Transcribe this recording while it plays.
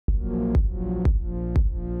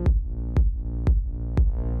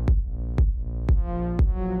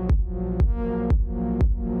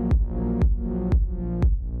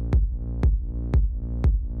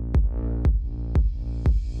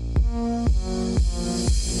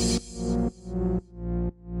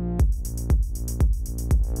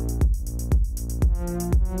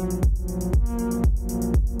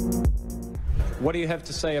What do you have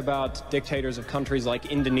to say about dictators of countries like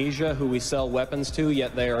Indonesia, who we sell weapons to,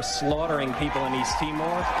 yet they are slaughtering people in East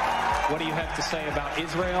Timor? What do you have to say about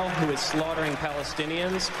Israel, who is slaughtering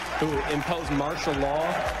Palestinians, who impose martial law?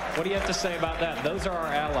 What do you have to say about that? Those are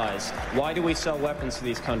our allies. Why do we sell weapons to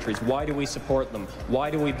these countries? Why do we support them?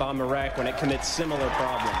 Why do we bomb Iraq when it commits similar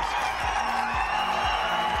problems?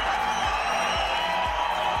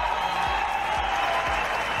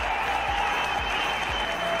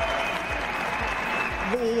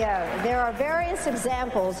 There are various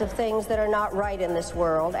examples of things that are not right in this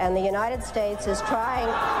world, and the United States is trying...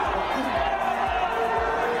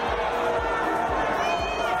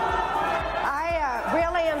 I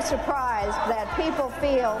really am surprised that people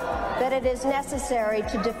feel that it is necessary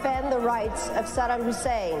to defend the rights of Saddam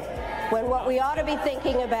Hussein, when what we ought to be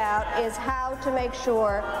thinking about is how to make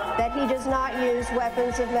sure that he does not use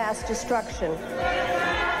weapons of mass destruction.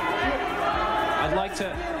 I'd like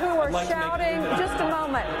to... shouting. Just a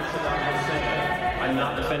moment. I'm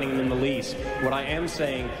not defending him in the least. What I am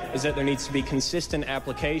saying is that there needs to be consistent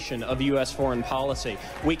application of U.S. foreign policy.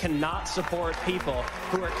 We cannot support people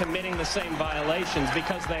who are committing the same violations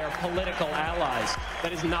because they are political allies.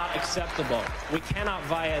 That is not acceptable. We cannot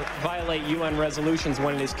violate UN resolutions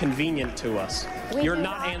when it is convenient to us. You're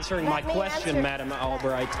not answering my question, Madam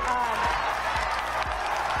Albright.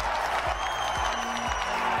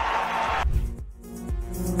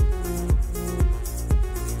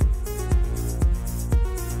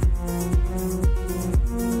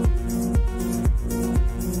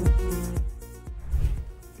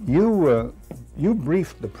 You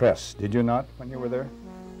briefed the press, did you not, when you were there?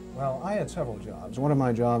 Well, I had several jobs. One of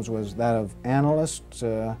my jobs was that of analyst.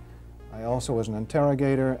 I also was an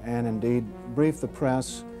interrogator and indeed briefed the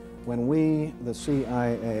press when we, the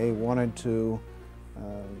CIA, wanted to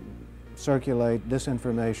circulate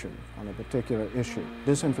disinformation on a particular issue.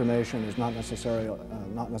 Disinformation is not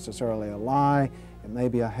necessarily a lie. It may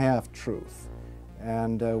be a half-truth.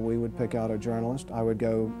 And we would pick out a journalist. I would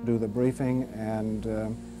go do the briefing and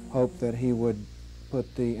hope that he would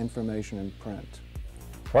put the information in print.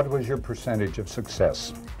 What was your percentage of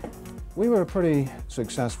success? We were pretty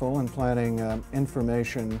successful in planting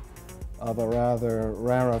information of a rather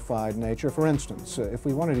rarefied nature. For instance, if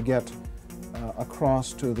we wanted to get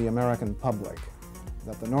across to the American public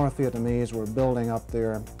that the North Vietnamese were building up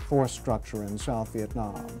their force structure in South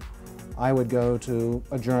Vietnam, I would go to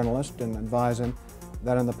a journalist and advise him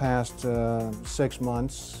that in the past 6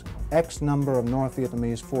 months, X number of North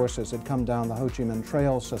Vietnamese forces had come down the Ho Chi Minh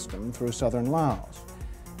Trail system through southern Laos.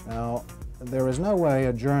 Now, there is no way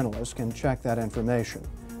a journalist can check that information.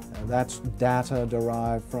 That's data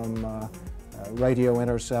derived from radio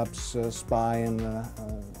intercepts, spy in the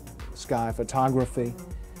sky photography.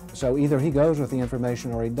 So either he goes with the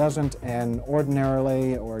information or he doesn't, and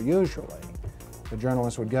ordinarily or usually the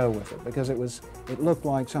journalist would go with it because it looked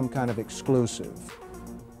like some kind of exclusive.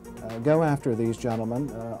 Go after these gentlemen.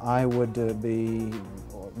 I would be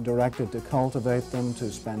directed to cultivate them, to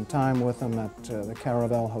spend time with them at the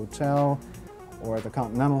Caravel Hotel or the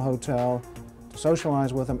Continental Hotel, to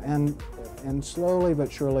socialize with them, and slowly but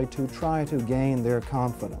surely to try to gain their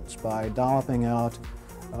confidence by dolloping out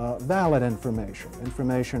valid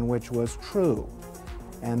information which was true.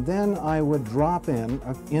 And then I would drop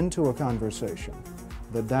into a conversation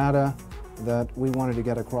the data that we wanted to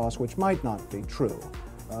get across, which might not be true.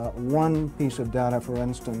 One piece of data, for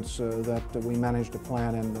instance, that we managed to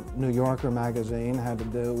plant in the New Yorker magazine had to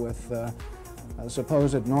do with a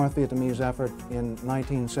supposed North Vietnamese effort in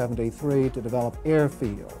 1973 to develop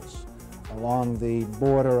airfields along the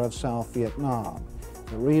border of South Vietnam.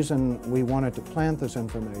 The reason we wanted to plant this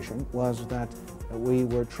information was that we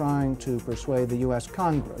were trying to persuade the U.S.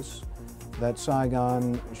 Congress that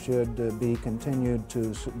Saigon should continue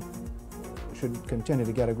to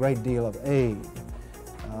get a great deal of aid,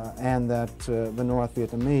 and that the North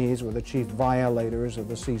Vietnamese were the chief violators of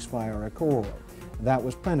the ceasefire accord. That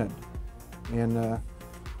was printed in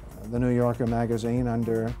the New Yorker magazine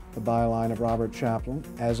under the byline of Robert Chaplin,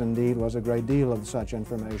 as indeed was a great deal of such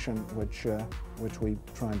information which we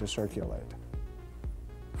tried to circulate.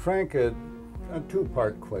 Frank, a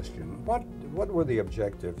two-part question. What were the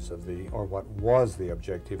objectives of or what was the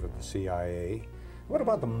objective of the CIA? What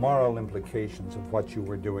about the moral implications of what you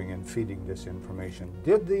were doing in feeding this information?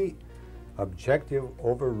 Did the objective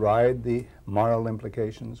override the moral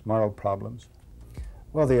implications, moral problems?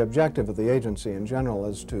 Well, the objective of the agency in general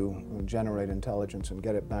is to generate intelligence and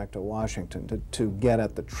get it back to Washington, to get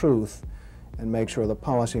at the truth and make sure the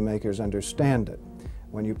policymakers understand it.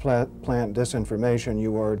 When you plant disinformation,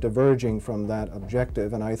 you are diverging from that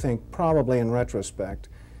objective, and I think probably in retrospect,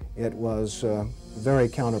 it was very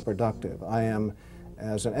counterproductive. I am,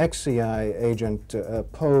 as an ex-CIA agent,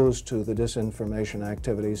 opposed to the disinformation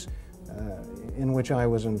activities in which I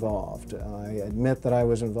was involved. I admit that I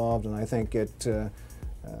was involved, and I think it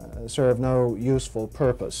served no useful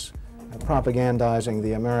purpose. Propagandizing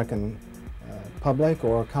the American public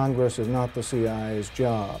or Congress is not the CIA's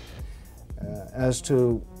job. As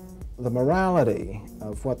to the morality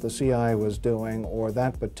of what the CIA was doing or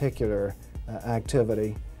that particular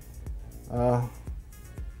activity, the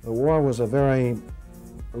war was a very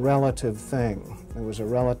relative thing. It was a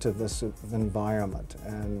relativistic environment,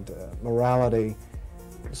 and morality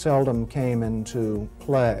seldom came into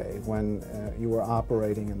play when you were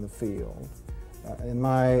operating in the field. In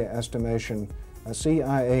my estimation, a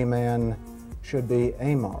CIA man should be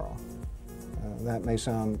amoral. That may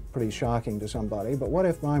sound pretty shocking to somebody, but what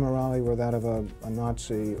if my morality were that of a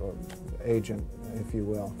Nazi or agent, if you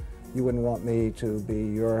will? You wouldn't want me to be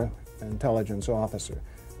your intelligence officer.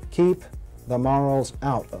 Keep the morals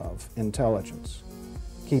out of intelligence.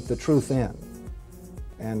 Keep the truth in,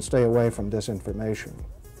 and stay away from disinformation.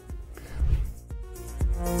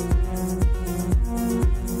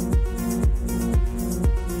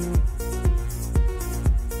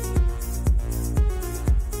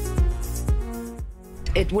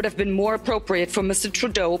 It would have been more appropriate for Mr.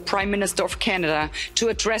 Trudeau, Prime Minister of Canada, to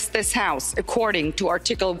address this House according to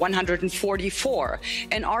Article 144,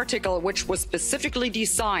 an article which was specifically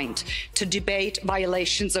designed to debate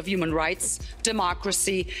violations of human rights,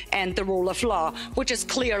 democracy, and the rule of law, which is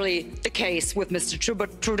clearly the case with Mr.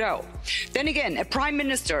 Trudeau. Then again, a Prime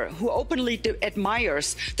Minister who openly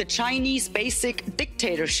admires the Chinese basic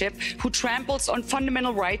dictatorship, who tramples on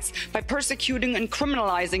fundamental rights by persecuting and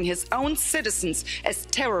criminalizing his own citizens as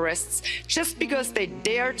terrorists just because they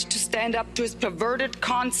dared to stand up to his perverted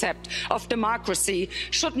concept of democracy,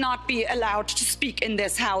 should not be allowed to speak in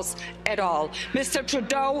this House at all. Mr.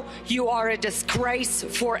 Trudeau, you are a disgrace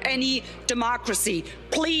for any democracy.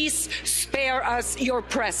 Please spare us your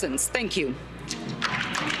presence. Thank you.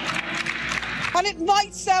 And it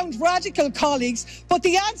might sound radical, colleagues, but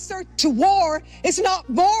the answer to war is not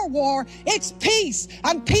more war, it's peace.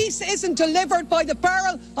 And peace isn't delivered by the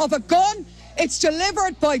barrel of a gun, it's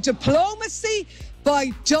delivered by diplomacy,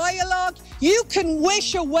 by dialogue. You can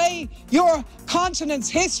wish away your continent's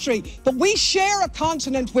history, but we share a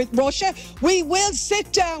continent with Russia. We will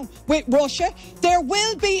sit down with Russia. There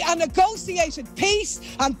will be a negotiated peace,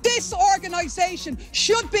 and this organisation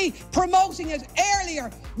should be promoting it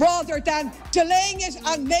earlier rather than delaying it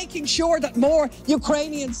and making sure that more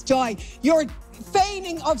Ukrainians die. Your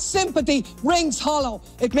feigning of sympathy rings hollow.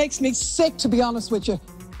 It makes me sick, to be honest with you.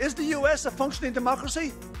 Is the US a functioning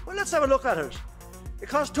democracy? Well, let's have a look at it. It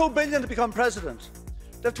costs $2 billion to become president.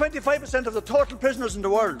 They have 25% of the total prisoners in the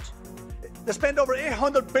world. They spend over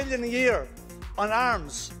 $800 billion a year on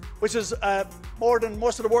arms, which is more than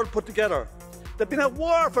most of the world put together. They've been at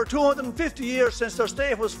war for 250 years since their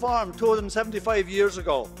state was formed 275 years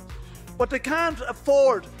ago. But they can't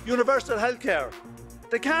afford universal health care.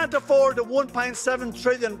 They can't afford the $1.7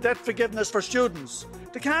 trillion debt forgiveness for students.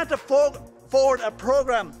 They can't afford a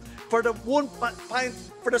programme for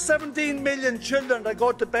the 17 million children that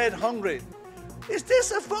go to bed hungry. Is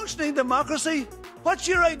this a functioning democracy? What's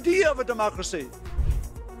your idea of a democracy?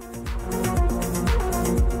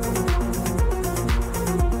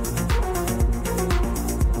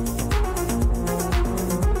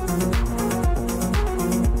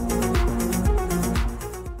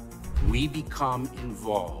 We become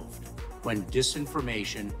involved when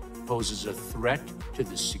disinformation poses a threat to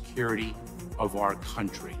the security of our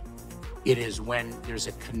country. It is when there's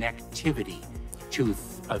a connectivity to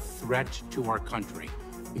a threat to our country.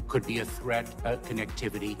 It could be a threat, a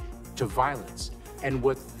connectivity to violence. And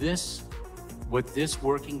what this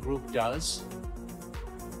working group does,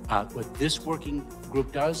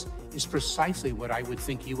 is precisely what I would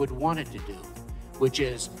think you would want it to do, which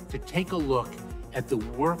is to take a look at the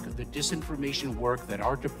work, the disinformation work that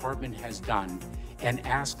our department has done, and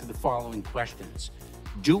ask the following questions.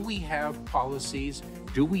 Do we have policies?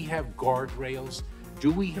 Do we have guardrails?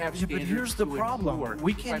 Do we have standards? But here's the problem.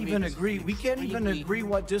 We can't even agree. We can't even agree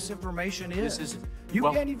what disinformation is. You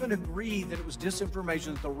can't even agree that it was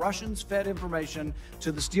disinformation, that the Russians fed information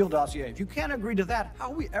to the Steele dossier. If you can't agree to that,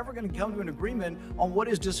 how are we ever going to come to an agreement on what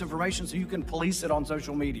is disinformation so you can police it on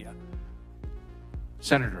social media?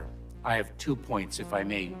 Senator, I have 2 points, if I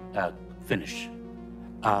may finish.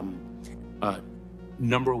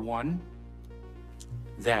 Number one,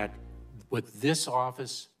 that what this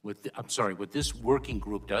office, what this working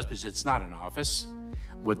group does, because it's not an office,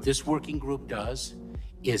 what this working group does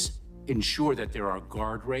is ensure that there are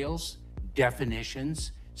guardrails,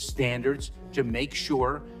 definitions, standards to make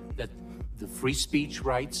sure that the free speech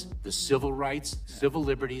rights, the civil rights, civil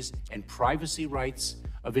liberties, and privacy rights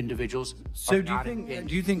of individuals. So do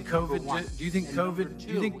you think COVID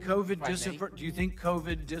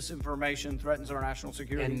disinformation threatens our national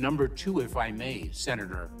security? And number two, if I may,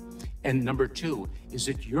 Senator, and number two, is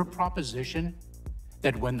it your proposition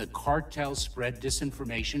that when the cartels spread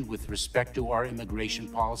disinformation with respect to our immigration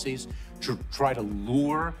policies to try to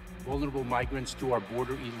lure vulnerable migrants to our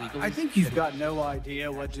border illegally? I think you've got no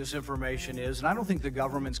idea what disinformation is, and I don't think the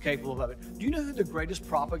government's capable of it. Do you know who the greatest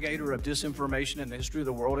propagator of disinformation in the history of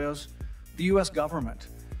the world is? The U.S. government.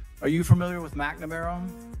 Are you familiar with McNamara,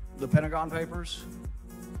 the Pentagon Papers?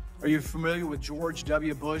 Are you familiar with George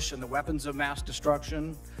W. Bush and the weapons of mass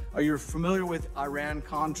destruction? Are you familiar with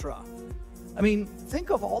Iran-Contra? I mean,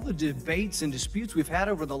 think of all the debates and disputes we've had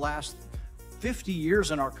over the last 50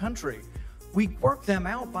 years in our country. We work them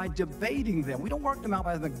out by debating them. We don't work them out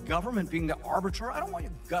by the government being the arbiter. I don't want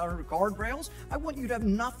you guardrails. I want you to have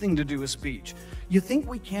nothing to do with speech. You think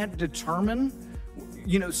we can't determine,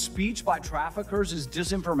 speech by traffickers is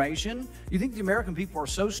disinformation? You think the American people are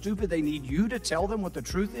so stupid they need you to tell them what the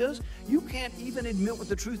truth is? You can't even admit what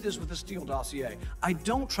the truth is with the Steele dossier. I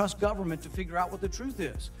don't trust government to figure out what the truth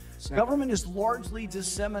is. Government is largely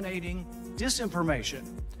disseminating disinformation.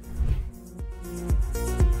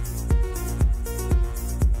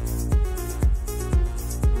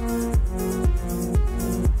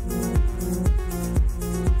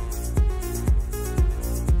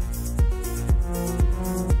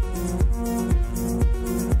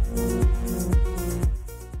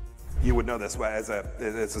 You would know this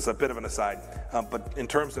this is a bit of an aside, but in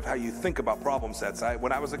terms of how you think about problem sets,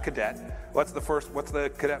 when I was a cadet, what's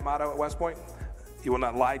the cadet motto at West Point? You will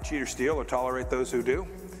not lie, cheat, or steal, or tolerate those who do.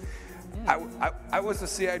 I was the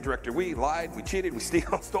CIA director. We lied, we cheated, we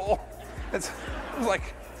stole. It was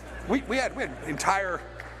like we had entire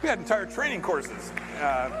training courses.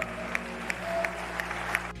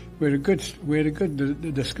 We had a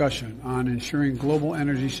good discussion on ensuring global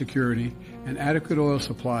energy security and adequate oil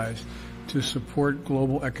supplies to support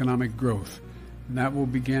global economic growth, and that will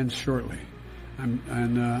begin shortly. And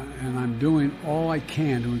I'm doing all I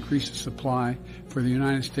can to increase the supply for the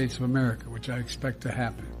United States of America, which I expect to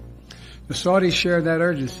happen. The Saudis share that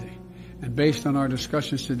urgency, and based on our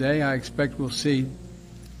discussions today, I expect we'll see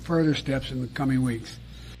further steps in the coming weeks.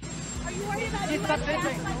 Are you worried about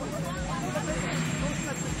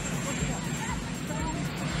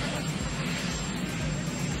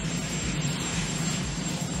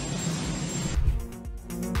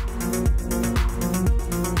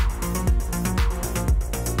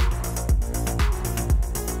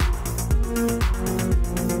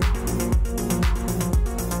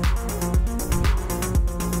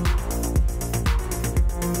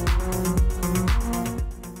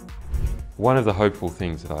One of the hopeful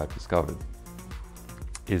things that I've discovered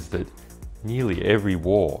is that nearly every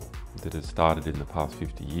war that has started in the past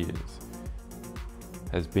 50 years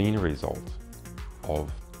has been a result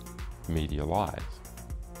of media lies.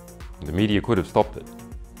 The media could have stopped it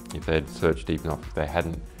if they had searched deep enough. If they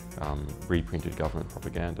hadn't reprinted government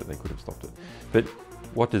propaganda, they could have stopped it. But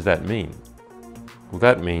what does that mean? Well,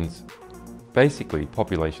 that means basically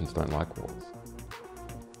populations don't like wars.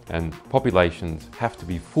 And populations have to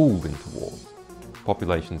be fooled into wars.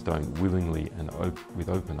 Populations don't willingly and with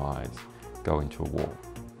open eyes go into a war.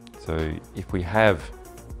 So if we have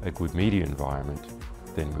a good media environment,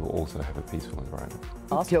 then we'll also have a peaceful environment.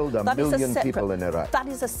 You killed a million people in Iraq. That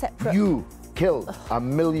is a separate... You killed a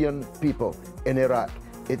million people in Iraq.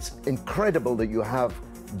 It's incredible that you have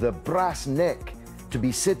the brass neck to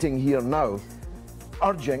be sitting here now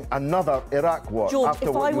urging another Iraq war George,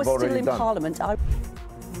 after what you've already done. George, if I was still in Parliament, I...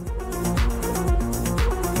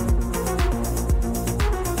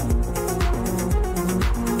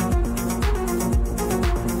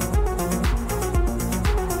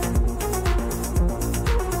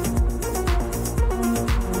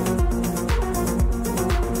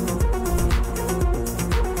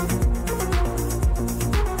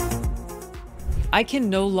 I can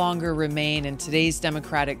no longer remain in today's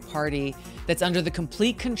Democratic Party that's under the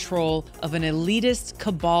complete control of an elitist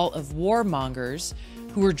cabal of warmongers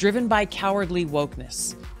who are driven by cowardly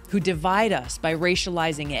wokeness, who divide us by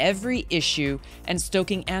racializing every issue and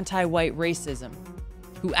stoking anti-white racism,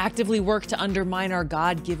 who actively work to undermine our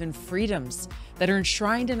God-given freedoms that are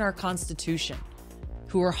enshrined in our Constitution,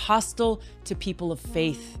 who are hostile to people of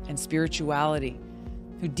faith and spirituality,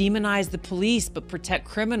 who demonize the police but protect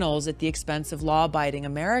criminals at the expense of law-abiding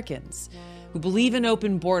Americans, who believe in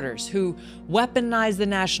open borders, who weaponize the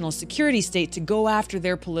national security state to go after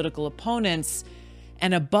their political opponents,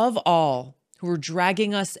 and above all, who are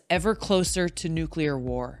dragging us ever closer to nuclear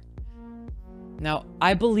war. Now,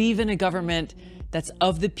 I believe in a government that's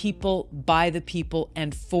of the people, by the people,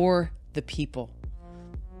 and for the people.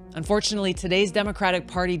 Unfortunately, today's Democratic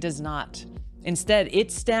Party does not. Instead,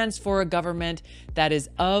 it stands for a government that is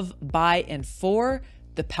of, by, and for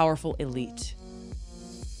the powerful elite.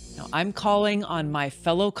 Now, I'm calling on my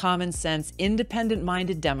fellow common sense,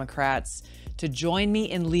 independent-minded Democrats to join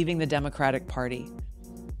me in leaving the Democratic Party.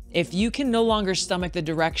 If you can no longer stomach the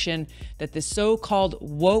direction that the so-called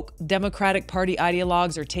woke Democratic Party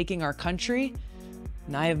ideologues are taking our country,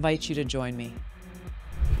 then I invite you to join me.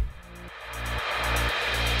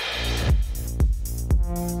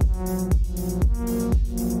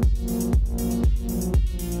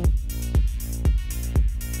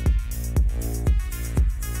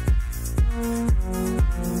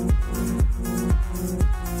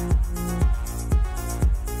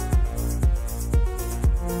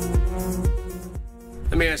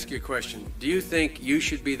 Let me ask you a question. Do you think you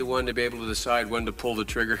should be the one to be able to decide when to pull the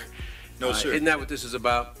trigger? No, sir. Isn't that what this is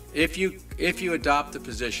about? If you adopt the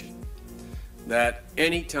position that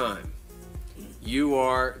any time you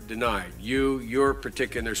are denied, your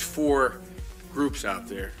particular, there's 4 groups out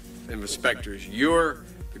there, and inspectors, you're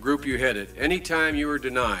the group you headed, anytime you are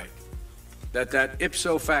denied, that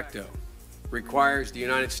ipso facto requires the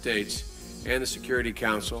United States and the Security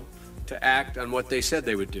Council to act on what they said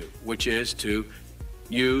they would do, which is to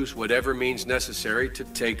use whatever means necessary to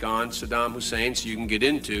take on Saddam Hussein so you can get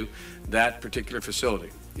into that particular facility.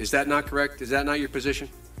 Is that not correct? Is that not your position?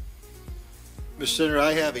 Mr. Senator,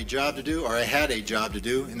 I have a job to do, or I had a job to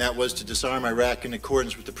do, and that was to disarm Iraq in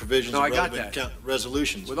accordance with the provisions of relevant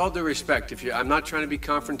resolutions. With all due respect, I'm not trying to be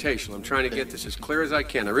confrontational. I'm trying to get this as clear as I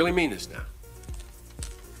can. I really mean this now.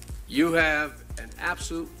 You have an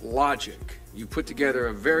absolute logic. You put together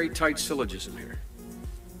a very tight syllogism here.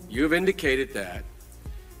 You have indicated that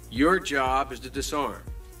your job is to disarm.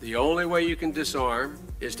 The only way you can disarm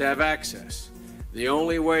is to have access. The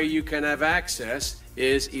only way you can have access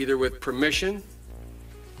is either with permission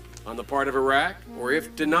on the part of Iraq, or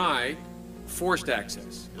if denied, forced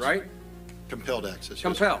access, right? Compelled access.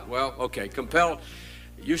 Compelled. Well, okay, compelled.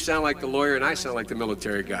 You sound like the lawyer and I sound like the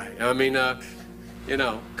military guy. I mean,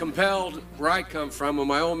 compelled, where I come from, when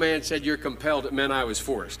my old man said you're compelled, it meant I was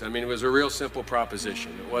forced. I mean, it was a real simple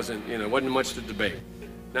proposition. It wasn't much to debate.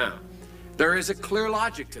 Now, there is a clear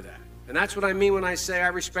logic to that. And that's what I mean when I say I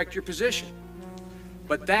respect your position.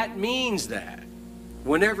 But that means that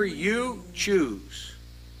whenever you choose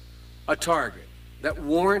a target that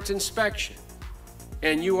warrants inspection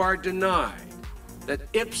and you are denied, that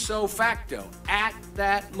ipso facto, at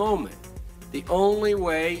that moment, the only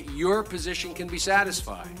way your position can be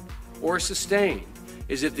satisfied or sustained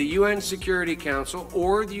is if the UN Security Council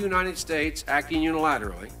or the United States, acting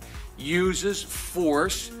unilaterally, uses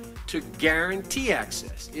force to guarantee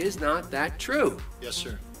access. Is not that true? Yes,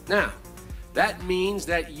 sir. Now, that means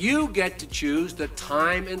that you get to choose the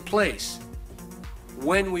time and place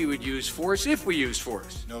when we would use force, if we use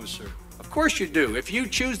force. No, sir. Of course you do. If you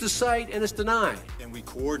choose the site and it's denied. And we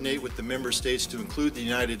coordinate with the member states to include the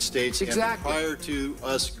United States. Exactly. And prior to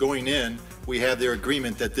us going in, we have their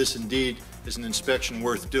agreement that this indeed is an inspection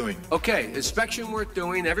worth doing. Okay, inspection worth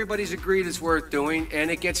doing, everybody's agreed it's worth doing, and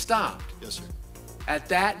it gets stopped. Yes, sir. At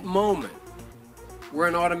that moment, we're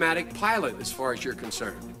an automatic pilot as far as you're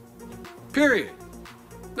concerned. Period.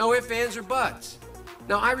 No ifs, ands, or buts.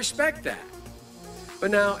 Now, I respect that. But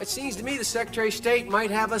now, it seems to me the Secretary of State might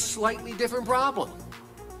have a slightly different problem.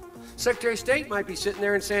 Secretary of State might be sitting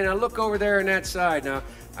there and saying, now look over there on that side. Now,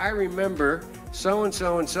 I remember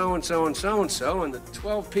so-and-so and so-and-so and so-and-so, and the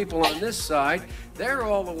 12 people on this side, they're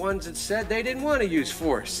all the ones that said they didn't want to use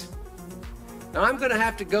force. Now, I'm going to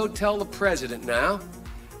have to go tell the president now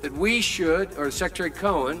that we should, or Secretary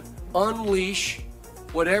Cohen, unleash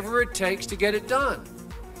whatever it takes to get it done.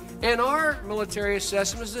 And our military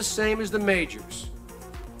assessment is the same as the majors.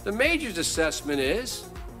 The majors' assessment is,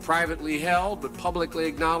 privately held but publicly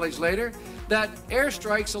acknowledged later, that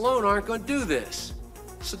airstrikes alone aren't going to do this.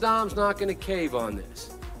 Saddam's not going to cave on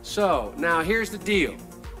this. So, now here's the deal.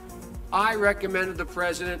 I recommended the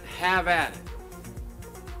president have at it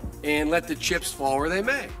and let the chips fall where they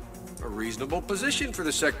may. A reasonable position for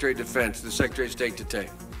the Secretary of Defense, the Secretary of State to take.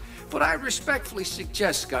 But I respectfully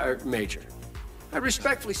suggest, Major, I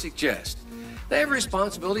respectfully suggest they have a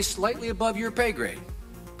responsibility slightly above your pay grade.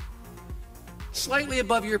 Slightly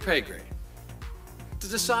above your pay grade. To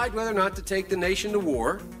decide whether or not to take the nation to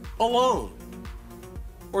war alone,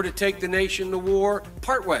 or to take the nation to war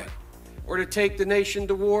partway, or to take the nation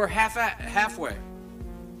to war halfway.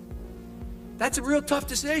 That's a real tough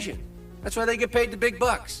decision. That's why they get paid the big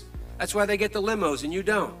bucks. That's why they get the limos and you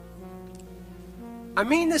don't. I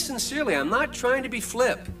mean this sincerely. I'm not trying to be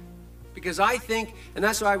flip, because I think, and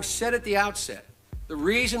that's why I said at the outset, the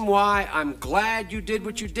reason why I'm glad you did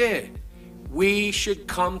what you did, we should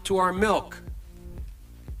come to our milk.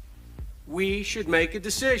 We should make a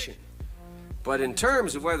decision. But in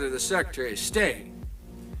terms of whether the Secretary of State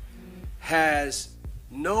has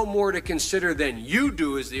no more to consider than you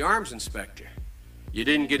do as the arms inspector. You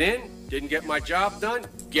didn't get in, didn't get my job done,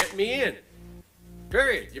 get me in.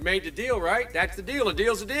 Period. You made the deal, right? That's the deal. A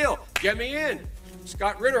deal's a deal. Get me in.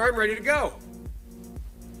 Scott Ritter, I'm ready to go.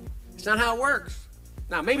 It's not how it works.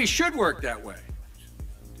 Now, maybe it should work that way.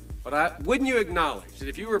 But wouldn't you acknowledge that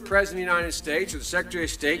if you were President of the United States or the Secretary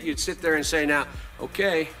of State, you'd sit there and say, now,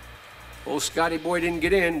 okay, old Scotty boy didn't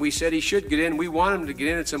get in. We said he should get in. We want him to get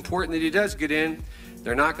in. It's important that he does get in.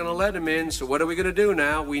 They're not going to let him in, so what are we going to do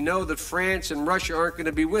now? We know that France and Russia aren't going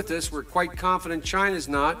to be with us. We're quite confident China's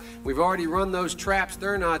not. We've already run those traps.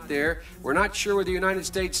 They're not there. We're not sure where the United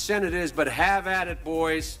States Senate is, but have at it,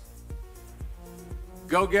 boys.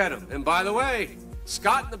 Go get them. And by the way,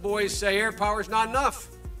 Scott and the boys say air power's not enough.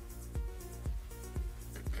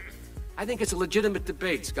 I think it's a legitimate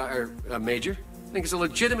debate, Scott, Major. I think it's a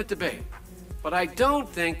legitimate debate. But I don't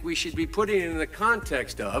think we should be putting it in the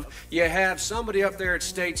context of, you have somebody up there at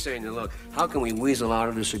state saying, look, how can we weasel out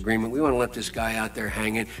of this agreement? We want to let this guy out there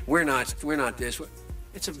hanging. We're not this.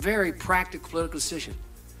 It's a very practical political decision.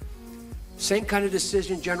 Same kind of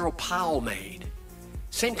decision General Powell made.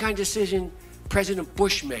 Same kind of decision President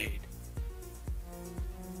Bush made.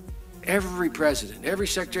 Every president, every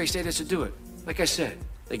Secretary of State has to do it. Like I said,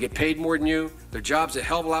 they get paid more than you. Their job's a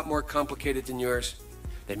hell of a lot more complicated than yours.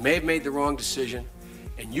 They may have made the wrong decision,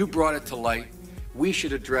 and you brought it to light. We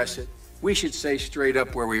should address it. We should say straight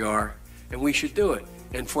up where we are, and we should do it.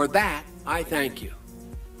 And for that, I thank you.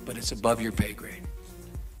 But it's above your pay grade.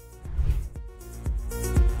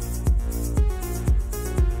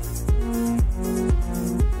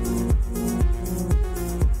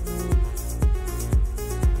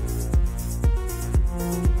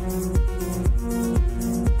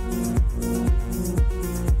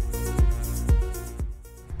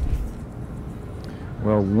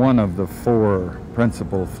 Well, one of the four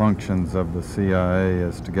principal functions of the CIA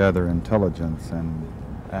is to gather intelligence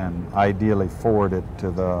and ideally forward it to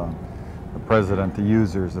the president, the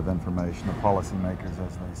users of information, the policymakers,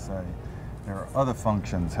 as they say. There are other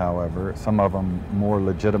functions, however, some of them more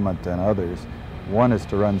legitimate than others. One is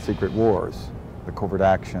to run secret wars, the covert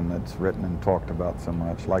action that's written and talked about so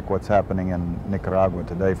much, like what's happening in Nicaragua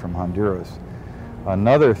today from Honduras.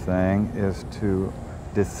 Another thing is to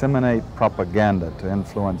disseminate propaganda to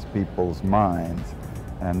influence people's minds,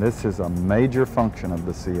 and this is a major function of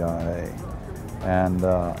the CIA. And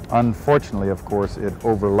unfortunately, of course, it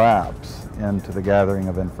overlaps into the gathering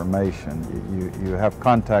of information. You have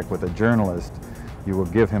contact with a journalist, you will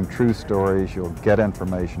give him true stories, you'll get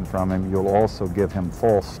information from him, you'll also give him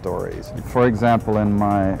false stories. For example, in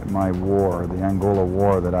my war, the Angola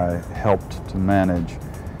war that I helped to manage,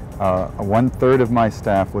 1/3 of my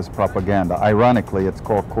staff was propaganda. Ironically, it's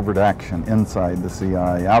called covert action inside the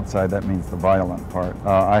CIA. Outside, that means the violent part.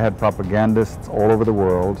 I had propagandists all over the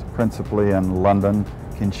world, principally in London,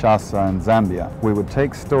 Kinshasa, and Zambia. We would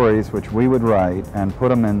take stories which we would write and put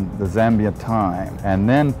them in the Zambia Time, and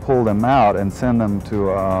then pull them out and send them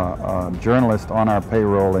to a journalist on our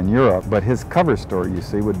payroll in Europe. But his cover story, you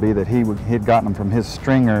see, would be that he'd gotten them from his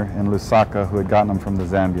stringer in Lusaka, who had gotten them from the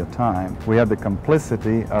Zambia Time. We had the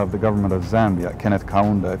complicity of the government of Zambia, Kenneth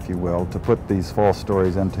Kaunda, if you will, to put these false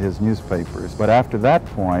stories into his newspapers. But after that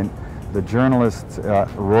point, the journalists,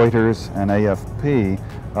 Reuters and AFP,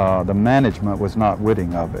 the management was not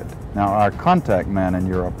witting of it. Now, our contact man in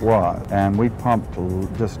Europe was, and we pumped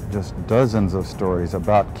just dozens of stories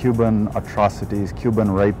about Cuban atrocities, Cuban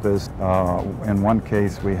rapists. In one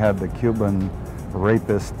case, we had the Cuban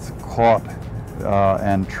rapists caught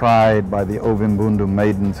and tried by the Ovimbundu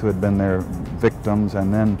maidens who had been their victims,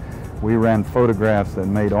 and then we ran photographs that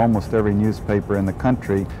made almost every newspaper in the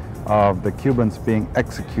country of the Cubans being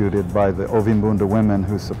executed by the Ovimbundu women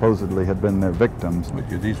who supposedly had been their victims. But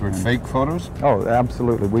these were fake photos? Oh,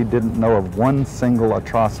 absolutely. We didn't know of one single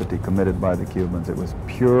atrocity committed by the Cubans. It was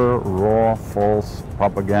pure, raw, false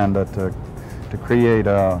propaganda to create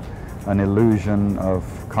an illusion of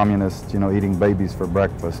communists, eating babies for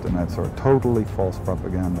breakfast and that sort of totally false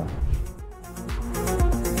propaganda.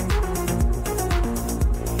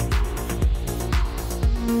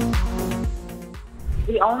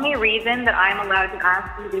 The only reason that I'm allowed to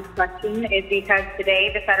ask you this question is because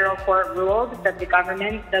today the federal court ruled that the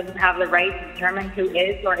government doesn't have the right to determine who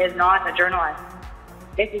is or is not a journalist.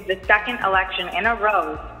 This is the second election in a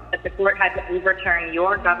row that the court had to overturn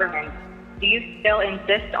your government. Do you still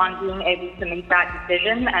insist on being able to make that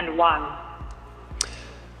decision, and why?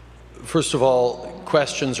 First of all,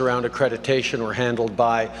 questions around accreditation were handled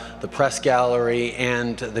by the press gallery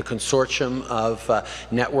and the consortium of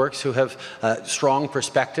networks who have strong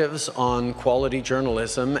perspectives on quality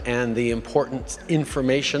journalism and the important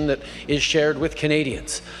information that is shared with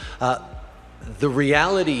Canadians. The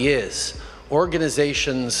reality is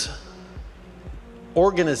organizations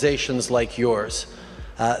like yours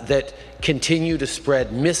that continue to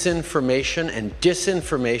spread misinformation and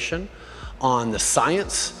disinformation on the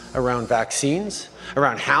science around vaccines,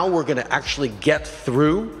 around how we're going to actually get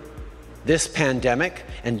through this pandemic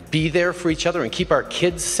and be there for each other and keep our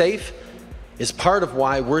kids safe, is part of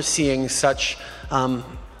why we're seeing such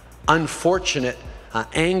unfortunate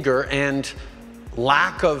anger and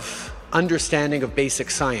lack of understanding of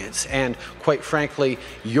basic science. And quite frankly,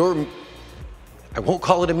 I won't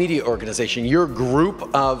call it a media organization, your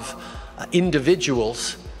group of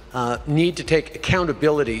individuals need to take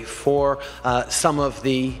accountability for some of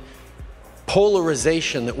the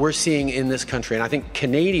polarization that we're seeing in this country. And I think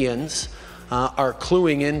Canadians are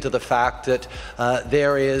cluing into the fact that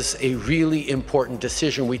there is a really important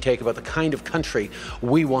decision we take about the kind of country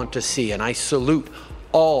we want to see. And I salute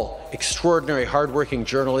all extraordinary, hardworking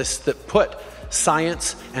journalists that put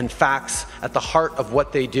science and facts at the heart of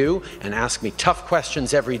what they do and ask me tough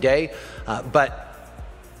questions every day, but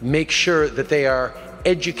make sure that they are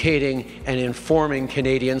educating and informing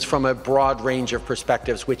Canadians from a broad range of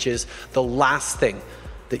perspectives, which is the last thing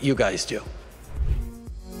that you guys do.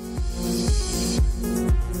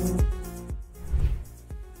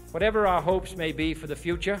 Whatever our hopes may be for the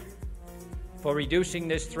future, for reducing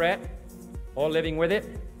this threat or living with it,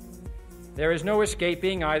 there is no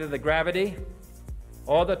escaping either the gravity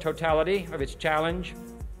or the totality of its challenge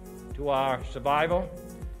to our survival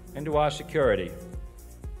and to our security.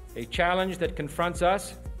 A challenge that confronts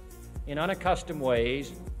us in unaccustomed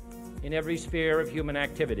ways in every sphere of human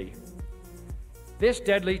activity. This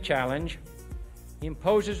deadly challenge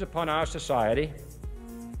imposes upon our society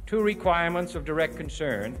two requirements of direct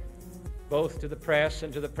concern, both to the press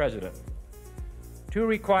and to the President. Two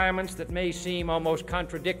requirements that may seem almost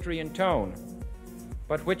contradictory in tone,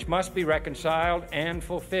 but which must be reconciled and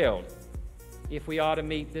fulfilled if we are to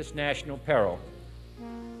meet this national peril.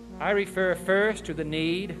 I refer first to the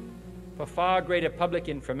need for far greater public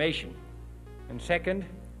information, and second,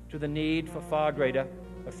 to the need for far greater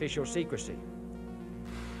official secrecy.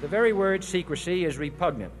 The very word secrecy is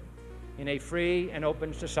repugnant in a free and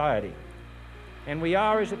open society, and we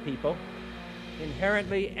are, as a people,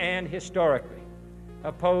 inherently and historically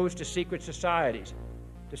opposed to secret societies,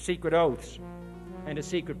 to secret oaths, and to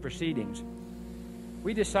secret proceedings.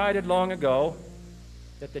 We decided long ago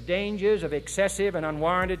that the dangers of excessive and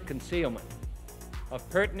unwarranted concealment of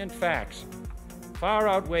pertinent facts far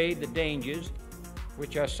outweighed the dangers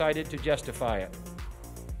which are cited to justify it.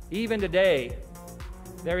 Even today,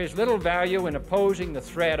 there is little value in opposing the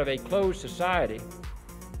threat of a closed society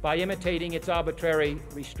by imitating its arbitrary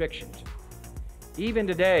restrictions. Even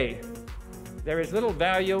today, there is little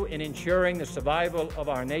value in ensuring the survival of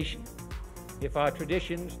our nation if our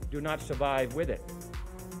traditions do not survive with it.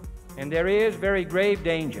 And there is very grave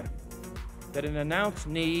danger that an announced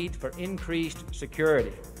need for increased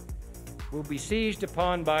security will be seized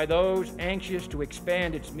upon by those anxious to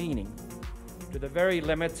expand its meaning to the very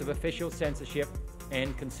limits of official censorship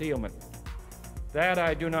and concealment. That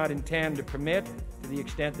I do not intend to permit to the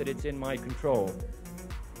extent that it's in my control.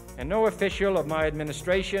 And no official of my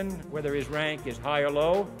administration, whether his rank is high or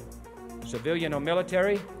low, civilian or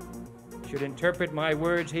military, should interpret my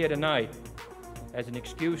words here tonight as an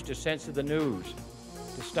excuse to censor the news,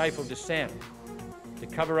 to stifle dissent, to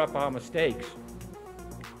cover up our mistakes,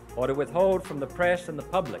 or to withhold from the press and the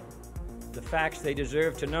public the facts they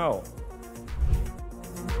deserve to know.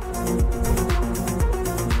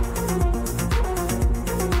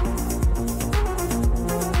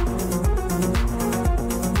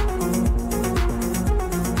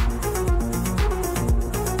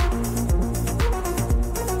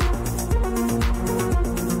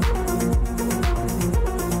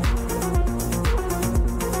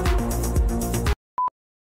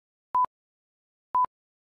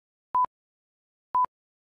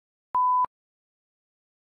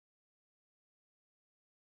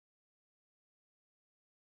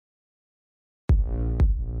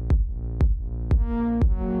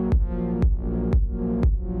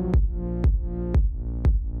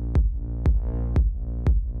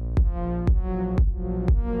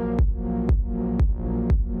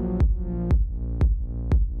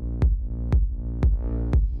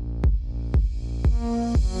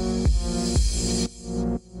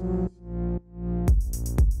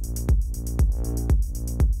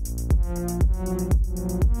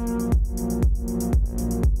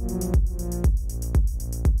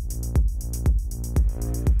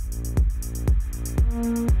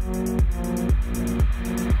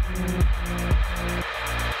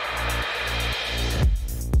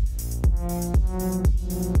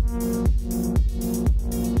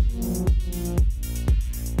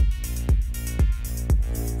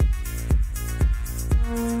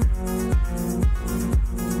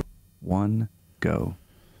 go.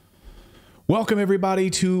 Welcome, everybody,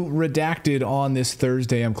 to Redacted on this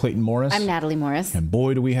Thursday. I'm Clayton Morris. I'm Natali Morris. And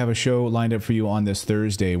boy, do we have a show lined up for you on this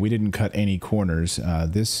Thursday. We didn't cut any corners.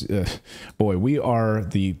 Boy, we are,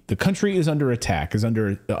 the country is under attack, is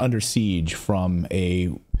under siege from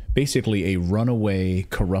basically a runaway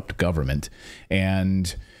corrupt government.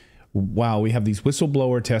 And wow, we have these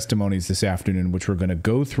whistleblower testimonies this afternoon, which we're going to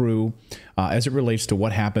go through as it relates to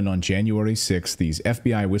what happened on January 6th. These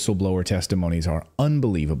FBI whistleblower testimonies are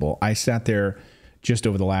unbelievable. I sat there just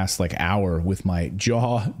over the last hour with my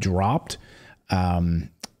jaw dropped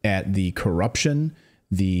at the corruption,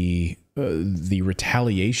 the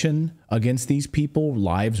retaliation against these people,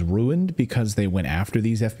 lives ruined because they went after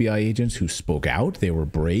these FBI agents who spoke out. They were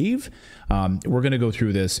brave. We're going to go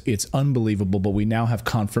through this. It's unbelievable, but we now have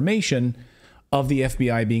confirmation of the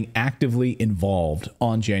FBI being actively involved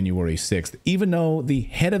on January 6th, even though the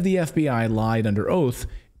head of the FBI lied under oath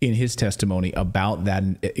in his testimony about that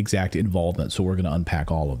exact involvement. So we're going to unpack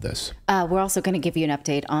all of this. We're also going to give you an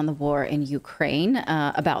update on the war in Ukraine,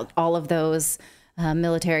 about all of those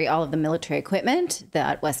all of the military equipment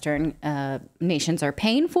that Western nations are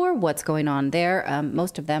paying for, what's going on there.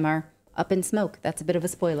 Most of them are up in smoke. That's a bit of a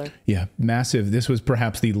spoiler. Yeah, massive. This was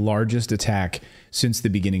perhaps the largest attack since the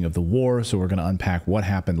beginning of the war. So we're going to unpack what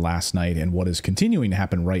happened last night and what is continuing to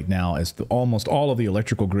happen right now as almost all of the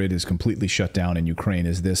electrical grid is completely shut down in Ukraine.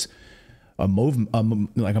 Is this a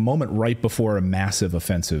moment right before a massive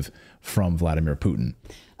offensive from Vladimir Putin?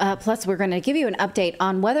 Plus, we're going to give you an update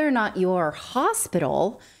on whether or not your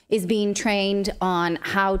hospital is being trained on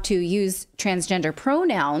how to use transgender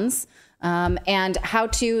pronouns and how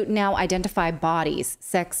to now identify bodies,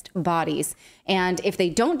 sexed bodies. And if they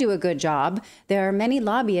don't do a good job, there are many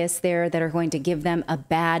lobbyists there that are going to give them a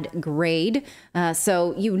bad grade.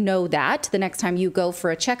 So you know that the next time you go for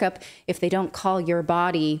a checkup, if they don't call your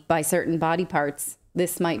body by certain body parts,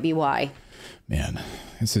 this might be why. Man,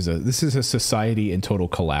 this is a society in total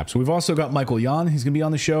collapse. We've also got Michael Yon. He's going to be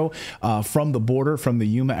on the show from the border, from the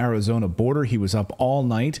Yuma, Arizona border. He was up all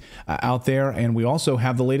night out there. And we also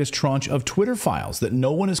have the latest tranche of Twitter files that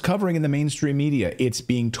no one is covering in the mainstream media. It's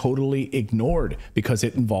being totally ignored because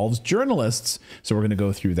it involves journalists. So we're going to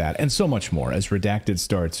go through that and so much more as Redacted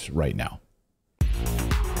starts right now.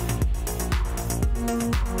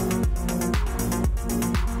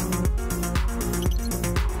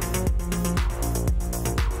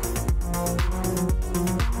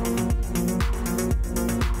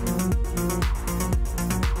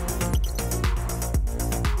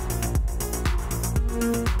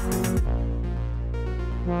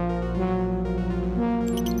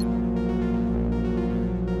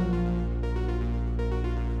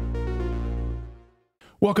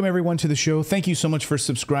 Welcome, everyone, to the show. Thank you so much for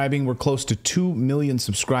subscribing. We're close to 2 million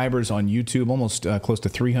subscribers on YouTube, almost close to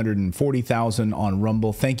 340,000 on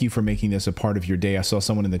Rumble. Thank you for making this a part of your day. I saw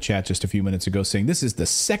someone in the chat just a few minutes ago saying this is the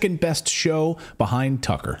second best show behind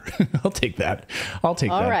Tucker. I'll take that. I'll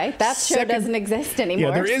take that. All right. That show doesn't exist anymore.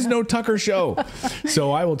 Yeah, there is no Tucker show.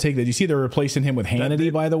 So I will take that. You see they're replacing him with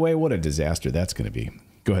Hannity, by the way. What a disaster that's going to be.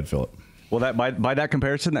 Go ahead, Philip. Well, that by that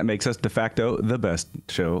comparison, that makes us de facto the best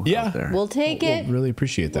show out there. We'll take it. We'll really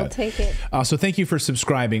appreciate that. We'll take it. So thank you for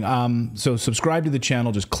subscribing. So subscribe to the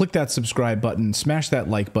channel. Just click that subscribe button. Smash that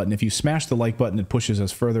like button. If you smash the like button, it pushes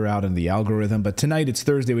us further out in the algorithm. But tonight, it's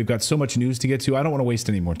Thursday. We've got so much news to get to. I don't want to waste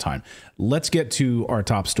any more time. Let's get to our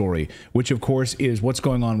top story, which, of course, is what's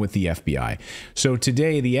going on with the FBI. So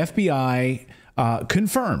today, the FBI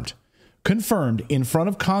confirmed in front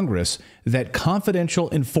of Congress that confidential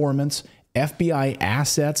informants, FBI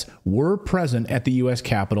assets were present at the U.S.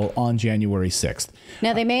 Capitol on January 6th.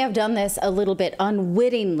 Now, they may have done this a little bit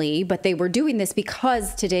unwittingly, but they were doing this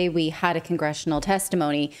because today we had a congressional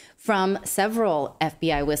testimony from several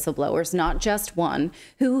FBI whistleblowers, not just one,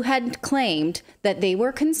 who had claimed that they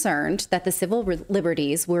were concerned that the civil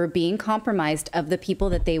liberties were being compromised of the people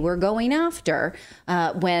that they were going after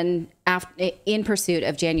in pursuit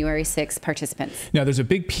of January 6th participants. Now, there's a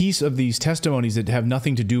big piece of these testimonies that have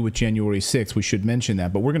nothing to do with January 6th. We should mention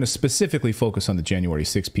that, but we're going to specifically focus on the January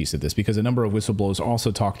 6th piece of this because a number of whistleblowers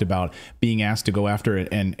also talked about being asked to go after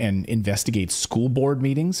and investigate school board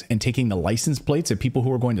meetings and taking the license plates of people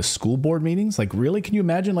who are going to school board meetings. Like, really? Can you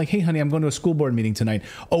imagine? Like, hey, honey, I'm going to a school board meeting tonight.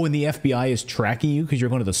 Oh, and the FBI is tracking you because you're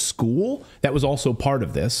going to the school? That was also part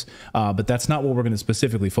of this, but that's not what we're going to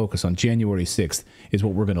specifically focus on. January 6th is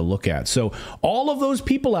what we're going to look at. So all of those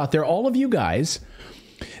people out there, all of you guys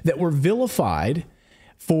that were vilified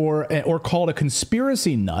for or called a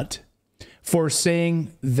conspiracy nut for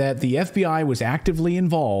saying that the FBI was actively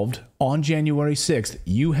involved on January 6th,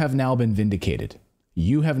 you have now been vindicated.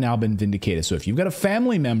 You have now been vindicated. So if you've got a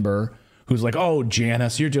family member who's like, oh,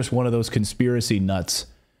 Janice, you're just one of those conspiracy nuts.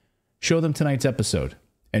 Show them tonight's episode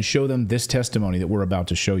and show them this testimony that we're about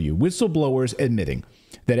to show you. Whistleblowers admitting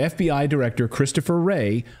that FBI Director Christopher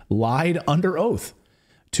Wray lied under oath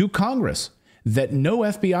to Congress that no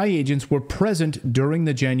FBI agents were present during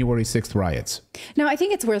the January 6th riots. Now, I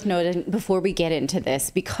think it's worth noting before we get into this,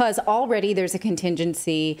 because already there's a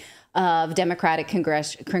contingency of Democratic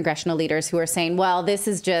congressional leaders who are saying, well, this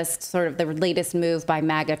is just sort of the latest move by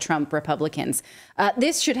MAGA Trump Republicans.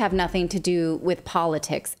 This should have nothing to do with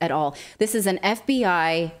politics at all. This is an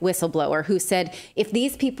FBI whistleblower who said if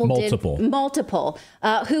these people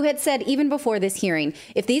who had said even before this hearing,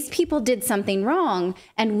 if these people did something wrong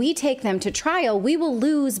and we take them to trial, we will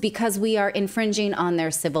lose because we are infringing on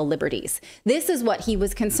their civil liberties. This is what he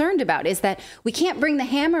was concerned about, is that we can't bring the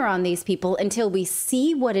hammer on these people until we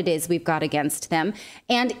see what it is we've got against them.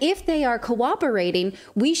 And if they are cooperating,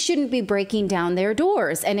 we shouldn't be breaking down their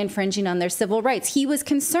doors and infringing on their civil rights. He was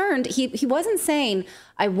concerned. He wasn't saying,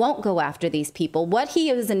 I won't go after these people. What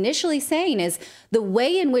he was initially saying is the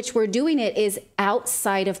way in which we're doing it is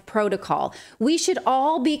outside of protocol. We should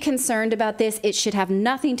all be concerned about this. It should have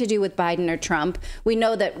nothing to do with Biden or Trump. We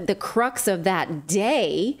know that the crux of that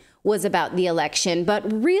day was about the election, but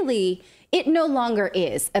really, it no longer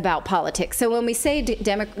is about politics. So when we say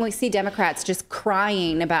when we see Democrats just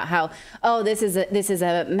crying about how, oh, this is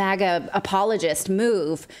a MAGA apologist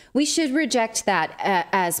move, we should reject that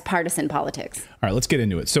as partisan politics. All right, let's get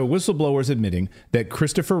into it. So whistleblowers admitting that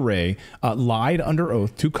Christopher Wray lied under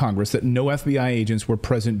oath to Congress that no FBI agents were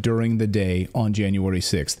present during the day on January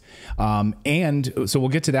 6th. And so we'll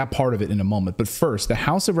get to that part of it in a moment. But first, the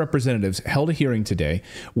House of Representatives held a hearing today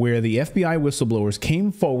where the FBI whistleblowers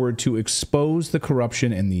came forward to expose the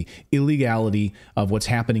corruption and the illegality of what's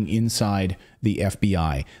happening inside the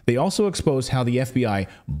FBI. They also exposed how the FBI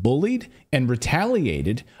bullied and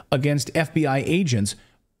retaliated against FBI agents,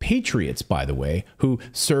 patriots, by the way, who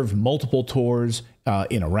served multiple tours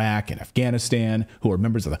in Iraq and Afghanistan, who are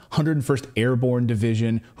members of the 101st Airborne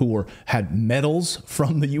Division, who had medals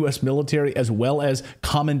from the U.S. military as well as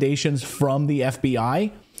commendations from the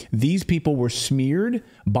FBI. These people were smeared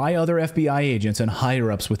by other FBI agents and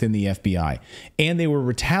higher-ups within the FBI, and they were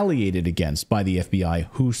retaliated against by the FBI,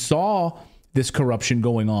 who saw this corruption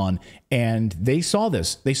going on, and they saw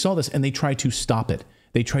this, and they tried to stop it.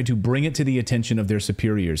 They tried to bring it to the attention of their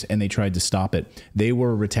superiors, and they tried to stop it. They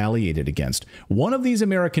were retaliated against. One of these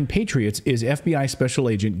American patriots is FBI Special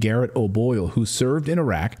Agent Garrett O'Boyle, who served in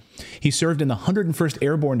Iraq. He served in the 101st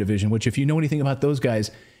Airborne Division, which, if you know anything about those guys,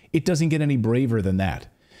 it doesn't get any braver than that.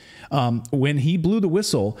 When he blew the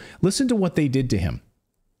whistle, listen to what they did to him.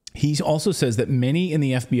 He also says that many in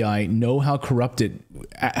the FBI know how corrupt the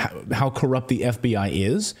FBI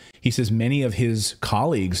is. He says many of his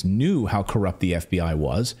colleagues knew how corrupt the FBI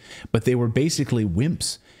was, but they were basically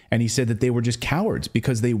wimps. And he said that they were just cowards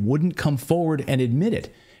because they wouldn't come forward and admit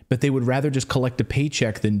it, but they would rather just collect a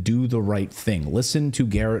paycheck than do the right thing. Listen to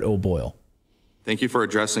Garrett O'Boyle. Thank you for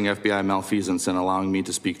addressing FBI malfeasance and allowing me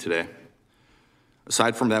to speak today.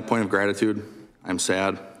 Aside from that point of gratitude, I'm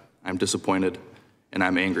sad, I'm disappointed, and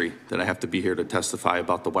I'm angry that I have to be here to testify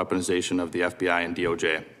about the weaponization of the FBI and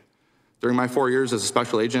DOJ. During my 4 years as a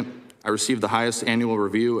special agent, I received the highest annual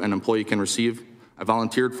review an employee can receive. I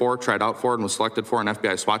volunteered for, tried out for, and was selected for an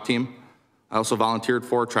FBI SWAT team. I also volunteered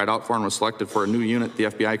for, tried out for, and was selected for a new unit the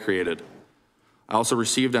FBI created. I also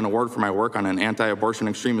received an award for my work on an anti-abortion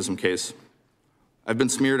extremism case. I've been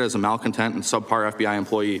smeared as a malcontent and subpar FBI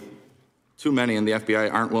employee. Too many in the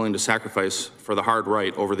FBI aren't willing to sacrifice for the hard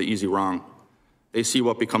right over the easy wrong. They see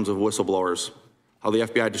what becomes of whistleblowers, how the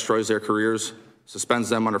FBI destroys their careers, suspends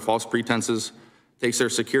them under false pretenses, takes their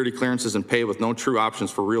security clearances and pay with no true options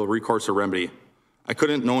for real recourse or remedy. I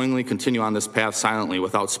couldn't knowingly continue on this path silently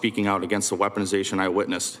without speaking out against the weaponization I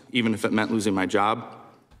witnessed, even if it meant losing my job,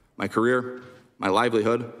 my career, my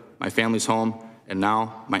livelihood, my family's home, and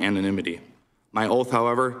now my anonymity. My oath,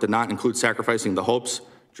 however, did not include sacrificing the hopes,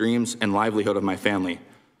 dreams, and livelihood of my family,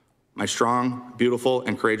 my strong, beautiful,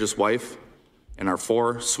 and courageous wife, and our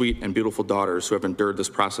 4 sweet and beautiful daughters who have endured this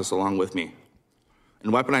process along with me. In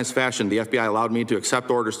weaponized fashion, the FBI allowed me to accept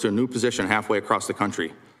orders to a new position halfway across the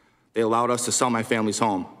country. They allowed us to sell my family's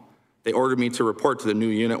home. They ordered me to report to the new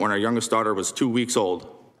unit when our youngest daughter was 2 weeks old.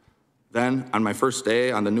 Then, on my first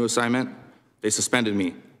day on the new assignment, they suspended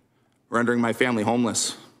me, rendering my family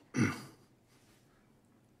homeless.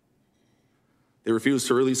 They refused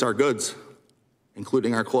to release our goods,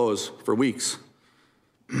 including our clothes, for weeks.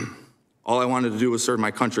 All I wanted to do was serve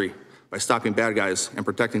my country by stopping bad guys and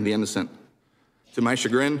protecting the innocent. To my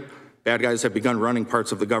chagrin, bad guys have begun running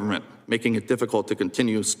parts of the government, making it difficult to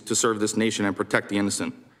continue to serve this nation and protect the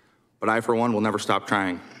innocent. but I, for one, will never stop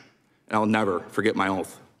trying, and I'll never forget my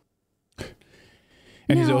oath.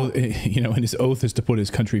 And his oath, and his oath is to put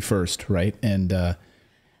his country first, right? And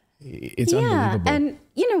it's unbelievable. And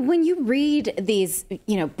when you read these,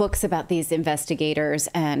 books about these investigators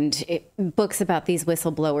and books about these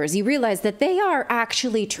whistleblowers, you realize that they are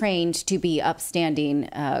actually trained to be upstanding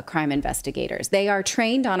crime investigators. They are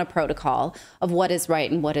trained on a protocol of what is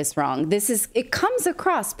right and what is wrong. It comes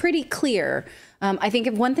across pretty clear. I think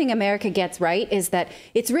if one thing America gets right is that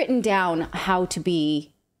it's written down how to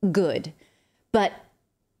be good, but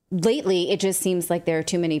lately, it just seems like there are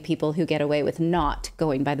too many people who get away with not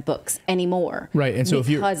going by the books anymore. Right. And so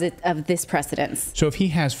because of this precedence. So if he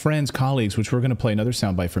has friends, colleagues, which we're going to play another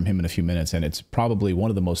soundbite from him in a few minutes, and it's probably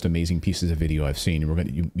one of the most amazing pieces of video I've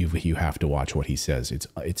seen. You have to watch what he says.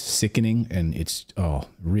 It's sickening, and it's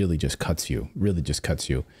really just cuts you. Really just cuts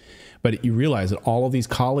you. But you realize that all of these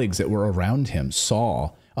colleagues that were around him saw,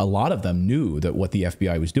 a lot of them knew that what the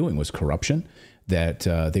FBI was doing was corruption, that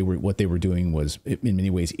what they were doing was in many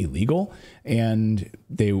ways illegal, and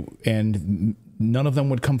none of them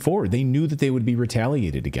would come forward. They knew that they would be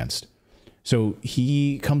retaliated against. So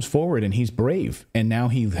he comes forward and he's brave, and now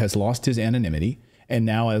he has lost his anonymity. And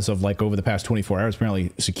now, as of over the past 24 hours,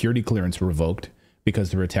 apparently security clearance revoked because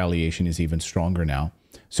the retaliation is even stronger now.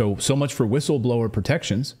 So much for whistleblower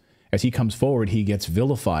protections. As he comes forward, he gets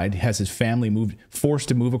vilified, has his family forced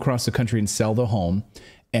to move across the country and sell the home,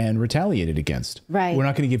 and retaliated against. Right. We're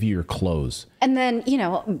not going to give you your clothes. And then,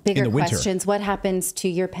 bigger questions. What happens to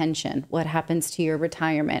your pension? What happens to your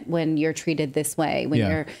retirement when you're treated this way? When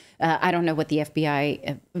you're, I don't know what the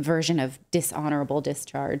FBI version of dishonorable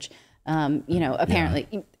discharge, apparently.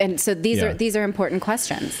 Yeah. And so these are important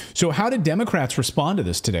questions. So how did Democrats respond to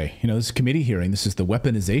this today? This committee hearing, this is the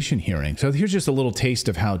weaponization hearing. So here's just a little taste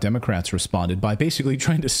of how Democrats responded by basically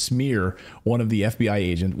trying to smear one of the FBI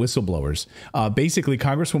agent whistleblowers. Basically,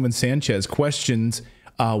 Congresswoman Sanchez questions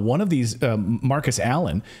one of these, Marcus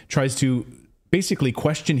Allen, tries to basically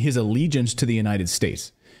question his allegiance to the United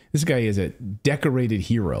States. This guy is a decorated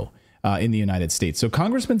hero in the United States. So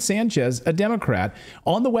Congressman Sanchez, a Democrat,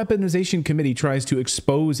 on the Weaponization Committee tries to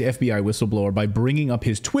expose FBI whistleblower by bringing up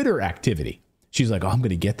his Twitter activity. She's like, I'm going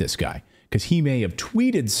to get this guy because he may have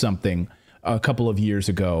tweeted something a couple of years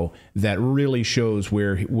ago that really shows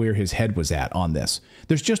where his head was at on this.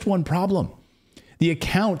 There's just one problem. The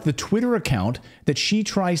Twitter account that she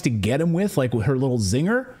tries to get him with, like her little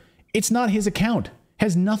zinger, it's not his account.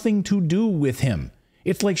 Has nothing to do with him.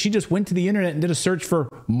 It's like she just went to the internet and did a search for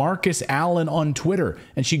Marcus Allen on Twitter,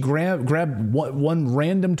 and she grabbed one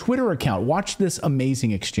random Twitter account. Watch this amazing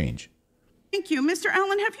exchange. Thank you. Mr.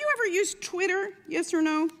 Allen, have you ever used Twitter, yes or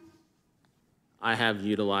no? I have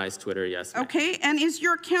utilized Twitter, yes. Okay, and is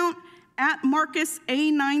your account at Marcus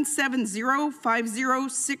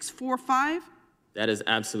A970-50645? That is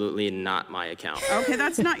absolutely not my account. Okay,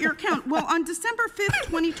 that's not your account. Well, on December 5th,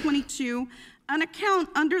 2022, an account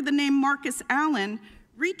under the name Marcus Allen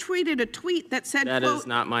retweeted a tweet that said, That is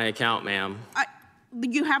not my account, ma'am.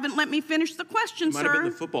 You haven't let me finish the question, sir. Might have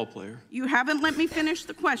been the football player. You haven't let me finish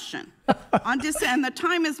the question. And the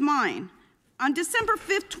time is mine. On December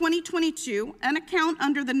 5th, 2022, an account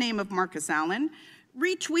under the name of Marcus Allen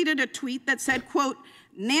retweeted a tweet that said, quote,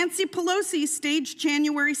 Nancy Pelosi staged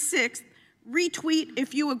January 6th, retweet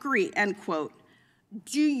if you agree, end quote.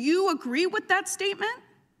 Do you agree with that statement?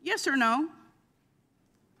 Yes or no?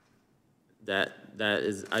 That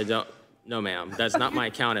is, I don't, no ma'am. That's not my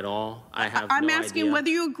account at all. I'm asking whether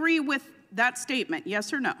you agree with that statement,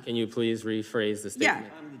 yes or no? Can you please rephrase the statement?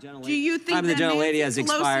 Yeah. Do you think that Nancy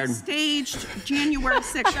Pelosi staged January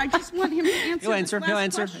 6th? I just want him to answer He'll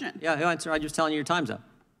answer. Question. Yeah, he'll answer. I'm just telling you your time's up.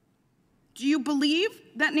 Do you believe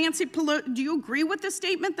that Nancy Pelosi, do you agree with the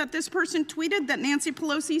statement that this person tweeted that Nancy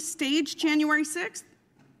Pelosi staged January 6th?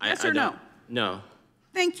 Yes or no? No.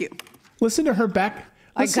 Thank you. Listen to her back.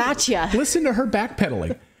 I gotcha. Listen to her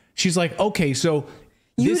backpedaling. She's like, okay, so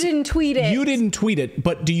you didn't tweet it. You didn't tweet it,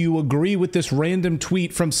 but do you agree with this random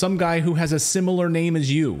tweet from some guy who has a similar name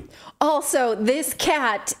as you? Also, this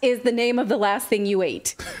cat is the name of the last thing you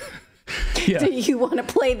ate. Yeah. Do you want to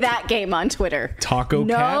play that game on Twitter? Taco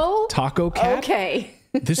cat? Taco cat? Okay.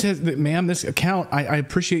 Ma'am, this account, I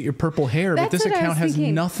appreciate your purple hair, but this account has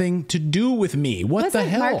nothing to do with me. What the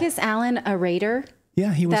hell? Wasn't Marcus Allen a Raider?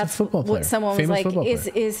 Yeah, he was a football player. What someone was like,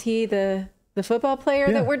 is he the football player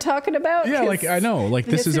that we're talking about? Yeah, like I know, like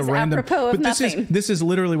this is a random. But this is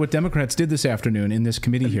literally what Democrats did this afternoon in this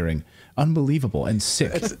committee hearing. Unbelievable and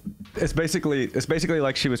sick. It's basically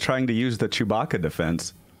like she was trying to use the Chewbacca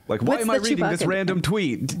defense. Like, why am I reading this random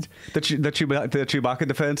tweet? The Chewbacca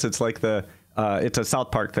defense. It's like the it's a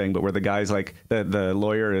South Park thing, but where the guy's like, the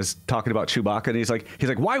lawyer is talking about Chewbacca, and he's like,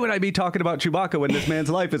 why would I be talking about Chewbacca when this man's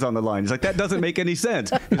life is on the line? He's like, that doesn't make any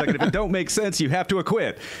sense. He's like, if it don't make sense, you have to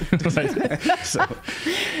acquit. That's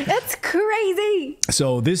crazy.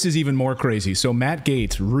 So this is even more crazy. So Matt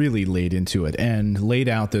Gaetz really laid into it and laid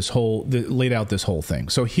out this whole thing.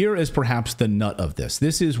 So here is perhaps the nut of this.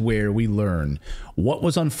 This is where we learn what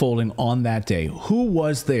was unfolding on that day. Who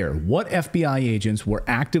was there? What FBI agents were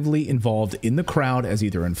actively involved in the crowd as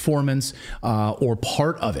either informants or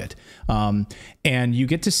part of it? And you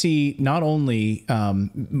get to see not only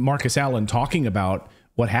Marcus Allen talking about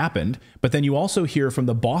what happened, but then you also hear from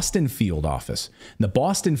the Boston field office. The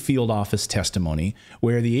Boston field office testimony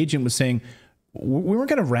where the agent was saying, we weren't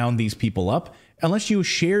going to round these people up unless you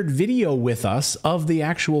shared video with us of the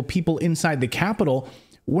actual people inside the Capitol.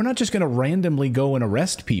 We're not just going to randomly go and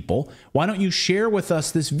arrest people. Why don't you share with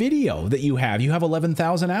us this video that you have? You have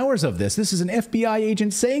 11,000 hours of this. This is an FBI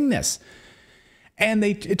agent saying this. And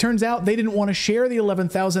it turns out they didn't want to share the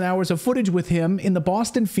 11,000 hours of footage with him in the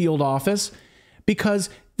Boston field office because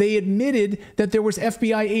they admitted that there was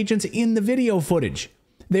FBI agents in the video footage.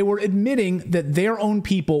 They were admitting that their own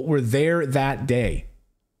people were there that day.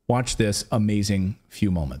 Watch this amazing few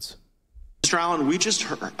moments. Mr. Allen, we just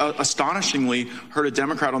astonishingly heard a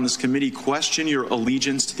Democrat on this committee question your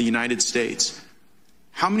allegiance to the United States.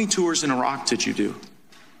 How many tours in Iraq did you do?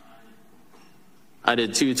 I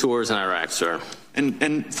did 2 tours in Iraq, sir.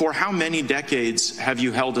 And for how many decades have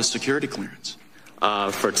you held a security clearance?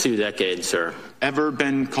 For 2 decades, sir. Ever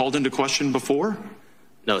been called into question before?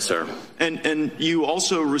 No, sir. And you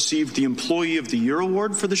also received the Employee of the Year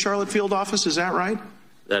award for the Charlotte field office, is that right?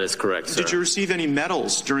 That is correct, sir. Did you receive any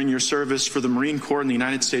medals during your service for the Marine Corps and the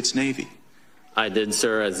United States Navy? I did,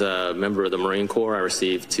 sir. As a member of the Marine Corps, I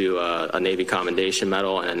received a Navy Commendation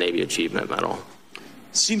Medal and a Navy Achievement Medal.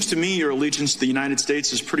 Seems to me your allegiance to the United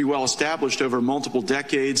States is pretty well established over multiple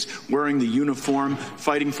decades, wearing the uniform,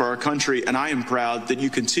 fighting for our country, and I am proud that you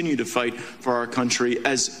continue to fight for our country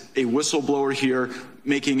as a whistleblower here,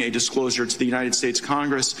 making a disclosure to the United States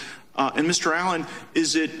Congress. And Mr. Allen,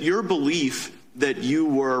 is it your belief that you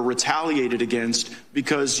were retaliated against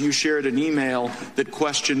because you shared an email that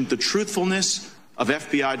questioned the truthfulness of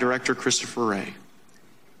FBI Director Christopher Wray?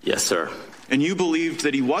 Yes, sir. And you believed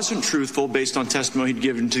that he wasn't truthful based on testimony he'd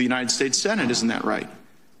given to the United States Senate, isn't that right?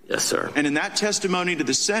 Yes, sir. And in that testimony to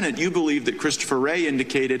the Senate, you believed that Christopher Wray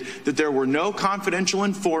indicated that there were no confidential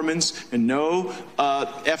informants and no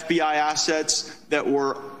FBI assets that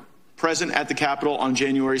were present at the Capitol on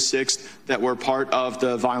January 6th that were part of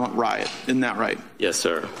the violent riot. Isn't that right? Yes,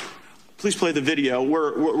 sir. Please play the video.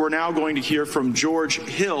 We're now going to hear from George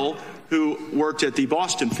Hill, who worked at the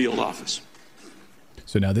Boston field office.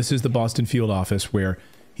 So now this is the Boston field office where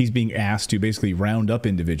he's being asked to basically round up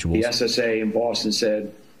individuals. The SSA in Boston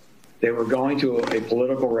said they were going to a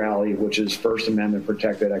political rally, which is First Amendment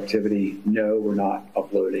protected activity. No, we're not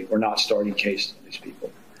uploading. We're not starting cases on these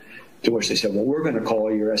people. To which they said, well, we're going to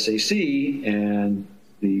call your SAC. And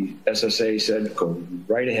the SSA said, go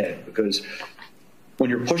right ahead. Because when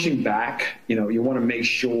you're pushing back, you want to make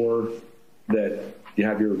sure that you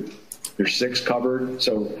have your 6 covered.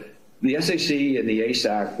 So the SAC and the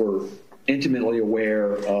ASAC were intimately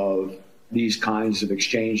aware of these kinds of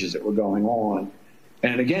exchanges that were going on.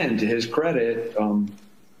 And again, to his credit,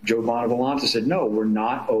 Joe Bonavolonta said, no, we're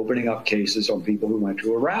not opening up cases on people who went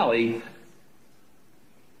to a rally.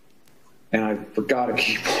 And I forgot a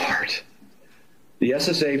key part. The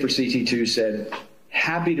SSA for CT2 said,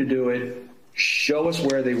 happy to do it. Show us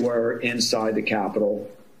where they were inside the Capitol,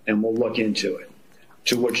 and we'll look into it.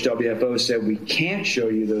 To which WFO said, we can't show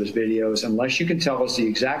you those videos unless you can tell us the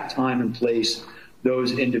exact time and place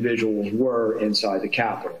those individuals were inside the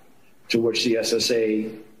Capitol. To which the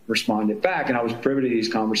SSA responded back, and I was privy to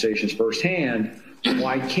these conversations firsthand,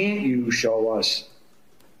 why can't you show us,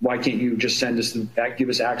 why can't you just send us, give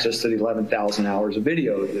us access to the 11,000 hours of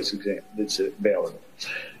video that's available?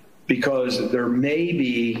 Because there may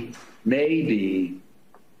be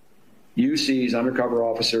UC's undercover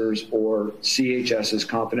officers or CHS's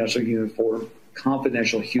confidential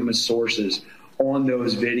human sources on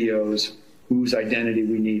those videos whose identity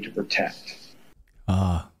we need to protect.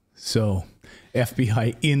 So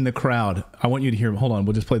FBI in the crowd. I want you to hear, hold on,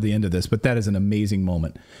 we'll just play the end of this, but that is an amazing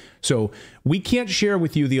moment. So we can't share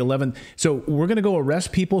with you the 11. So we're going to go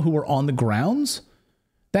arrest people who were on the grounds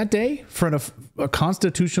that day for a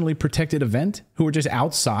constitutionally protected event, who were just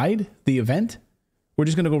outside the event. We're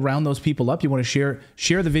just going to go round those people up. You want to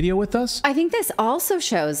share the video with us? I think this also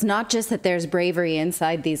shows not just that there's bravery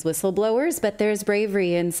inside these whistleblowers, but there's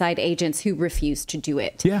bravery inside agents who refuse to do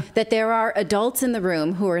it. Yeah. That there are adults in the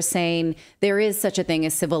room who are saying there is such a thing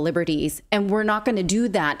as civil liberties, and we're not going to do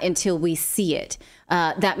that until we see it.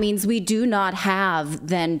 That means we do not have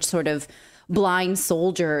then sort of blind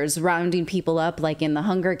soldiers rounding people up like in the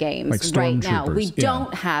Hunger Games Like right now. We stormtroopers, yeah.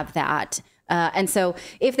 don't have that. And so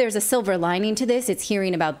if there's a silver lining to this, it's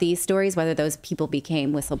hearing about these stories, whether those people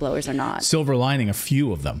became whistleblowers or not. Silver lining, a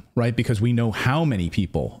few of them, right? Because we know how many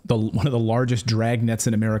people, one of the largest drag nets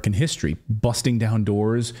in American history, busting down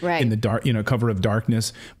doors in the dark, cover of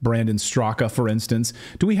darkness. Brandon Straka, for instance.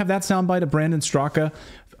 Do we have that soundbite of Brandon Straka?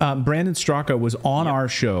 Brandon Straka was on our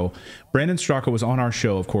show. Brandon Straka was on our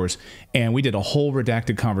show, of course, and we did a whole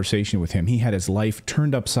redacted conversation with him. He had his life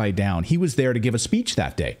turned upside down. He was there to give a speech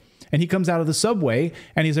that day. And he comes out of the subway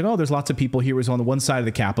and he's like, oh, there's lots of people here. He was on the one side of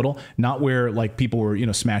the Capitol, not where like people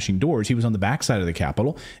were, smashing doors. He was on the back side of the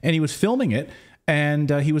Capitol and he was filming it. And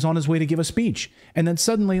he was on his way to give a speech. And then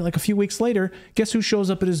suddenly, like a few weeks later, guess who shows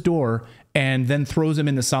up at his door and then throws him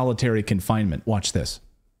into solitary confinement? Watch this.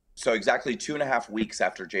 So exactly 2.5 weeks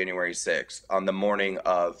after January 6th, on the morning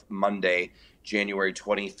of Monday, January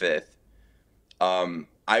 25th,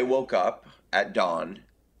 I woke up at dawn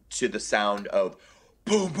to the sound of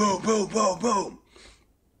boom, boom, boom, boom, boom.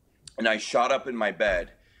 And I shot up in my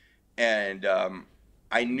bed and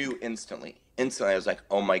I knew instantly, I was like,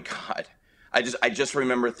 oh my God. I just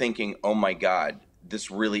remember thinking, oh my God,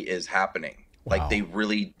 this really is happening. Wow. Like they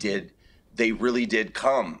really did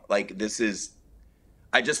come. Like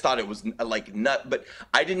I just thought it was like nut, but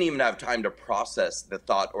I didn't even have time to process the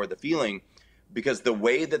thought or the feeling because the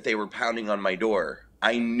way that they were pounding on my door,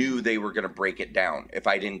 I knew they were going to break it down if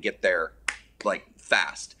I didn't get there like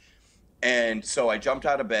fast. And so I jumped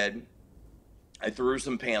out of bed, I threw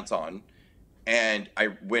some pants on, and I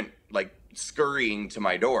went like scurrying to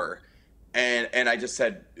my door. And I just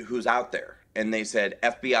said, who's out there? And they said,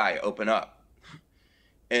 FBI, open up.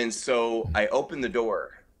 And so I opened the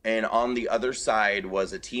door, and on the other side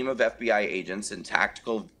was a team of FBI agents in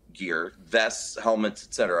tactical gear, vests, helmets,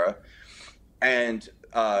 etc. And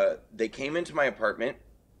they came into my apartment.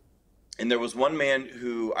 And there was one man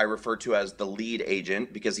who I refer to as the lead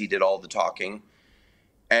agent because he did all the talking.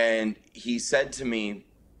 And he said to me,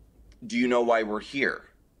 do you know why we're here?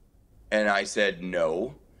 And I said,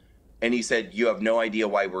 no. And he said, you have no idea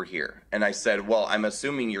why we're here. And I said, well, I'm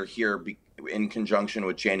assuming you're here in conjunction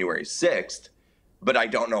with January 6th, but I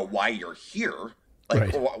don't know why you're here.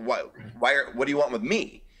 Like, what do you want with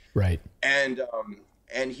me? Right. And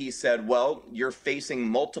he said, well, you're facing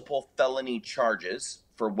multiple felony charges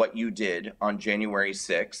for what you did on January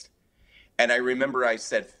 6th. And I remember I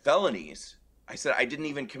said, felonies? I said, I didn't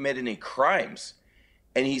even commit any crimes.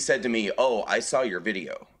 And he said to me, oh, I saw your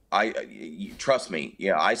video. You trust me.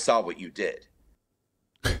 Yeah, I saw what you did.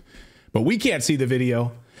 But we can't see the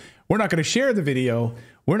video. We're not going to share the video.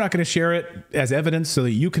 We're not going to share it as evidence so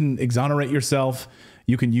that you can exonerate yourself.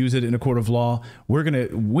 You can use it in a court of law.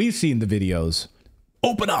 We've seen the videos.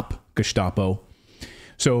 Open up, Gestapo.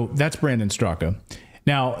 So that's Brandon Straka.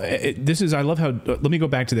 Now, I love how, let me go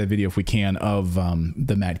back to that video if we can of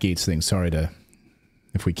the Matt Gaetz thing. Sorry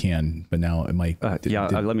if we can, but now it might.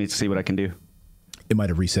 Let me see what I can do. It might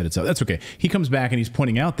have reset itself. That's okay. He comes back and he's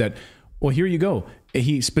pointing out that, well, here you go.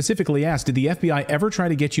 He specifically asked, did the FBI ever try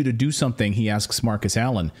to get you to do something, he asks Marcus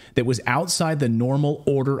Allen, that was outside the normal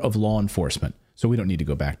order of law enforcement? So we don't need to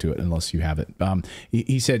go back to it unless you have it.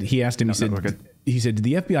 He said, did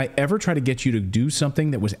the FBI ever try to get you to do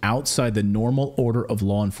something that was outside the normal order of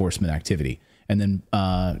law enforcement activity? And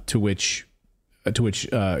then to which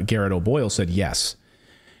Garrett O'Boyle said yes.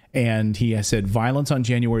 And he has said violence on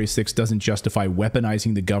January 6th doesn't justify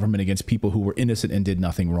weaponizing the government against people who were innocent and did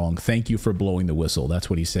nothing wrong. Thank you for blowing the whistle. That's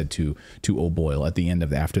what he said to O'Boyle at the end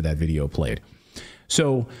of after that video played.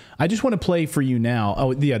 So I just want to play for you now.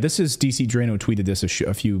 Oh, yeah, this is DC Drano tweeted this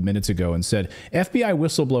a few minutes ago and said, FBI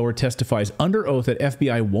whistleblower testifies under oath that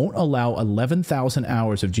FBI won't allow 11,000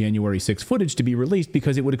 hours of January 6 footage to be released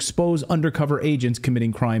because it would expose undercover agents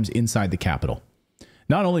committing crimes inside the Capitol.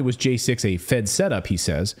 Not only was J6 a Fed setup, he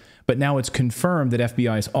says, but now it's confirmed that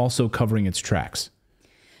FBI is also covering its tracks.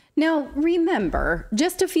 Now, remember,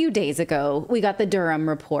 just a few days ago, we got the Durham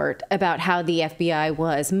report about how the FBI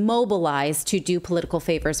was mobilized to do political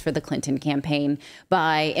favors for the Clinton campaign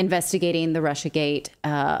by investigating the Russiagate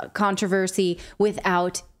controversy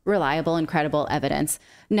without reliable and credible evidence.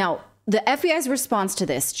 Now, the FBI's response to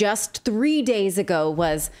this just 3 days ago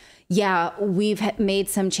was, yeah, we've made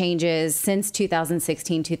some changes since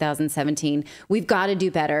 2016, 2017. We've got to do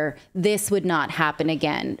better. This would not happen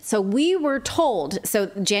again. So we were told, so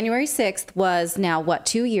January 6th was now, what,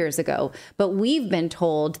 2 years ago, but we've been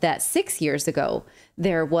told that 6 years ago,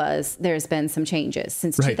 there's been some changes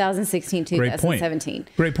since 2016, 2017.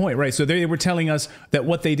 Great point. Right. So they were telling us that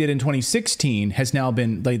what they did in 2016 has now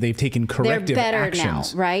been, they've taken corrective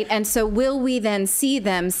actions. Now, right? And so will we then see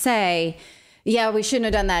them say, yeah, we shouldn't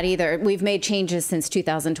have done that either. We've made changes since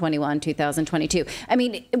 2021, 2022. I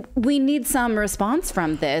mean, we need some response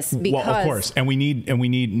from this because, well, of course, and we need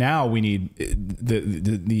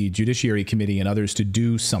the Judiciary Committee and others to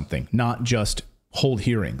do something, not just hold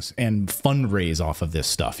hearings and fundraise off of this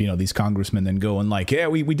stuff. You know, these congressmen then go and like, yeah,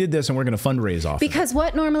 we did this and we're going to fundraise off. Because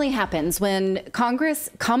what normally happens when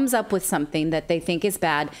Congress comes up with something that they think is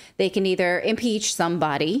bad, they can either impeach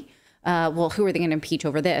somebody. Well, who are they going to impeach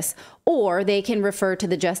over this? Or they can refer to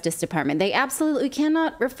the Justice Department. They absolutely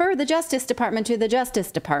cannot refer the Justice Department to the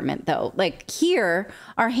Justice Department, though. Like here,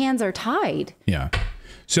 our hands are tied. Yeah.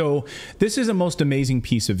 So this is a most amazing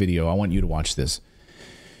piece of video. I want you to watch this.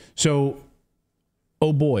 So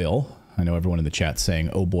O'Boyle, I know everyone in the chat saying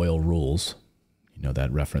O'Boyle rules. You know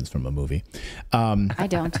that reference from a movie. I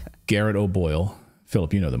don't. Garrett O'Boyle.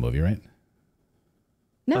 Philip, you know the movie, right?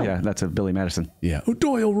 No. Oh, yeah, that's a Billy Madison. Yeah.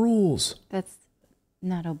 O'Doyle rules. That's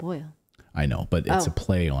not O'Boyle. I know, but it's a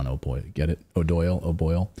play on O'Boyle. Get it?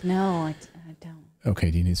 O'Boyle? No, I don't.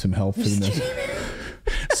 Okay, do you need some help in this?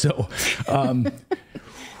 So,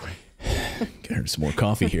 get her some more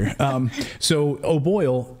coffee here. So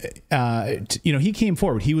O'Boyle, he came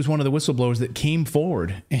forward. He was one of the whistleblowers that came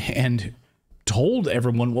forward and told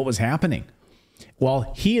everyone what was happening.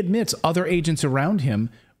 While he admits other agents around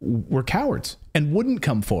him were cowards and wouldn't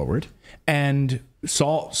come forward and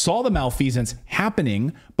saw the malfeasance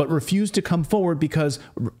happening, but refused to come forward because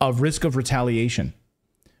of risk of retaliation.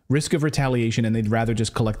 And they'd rather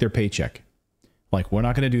just collect their paycheck. Like, we're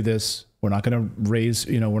not going to do this. We're not going to raise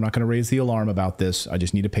the alarm about this. I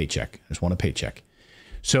just need a paycheck. I just want a paycheck.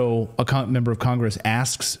 So a member of Congress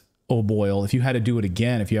asks O'Boyle, if you had to do it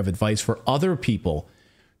again, if you have advice for other people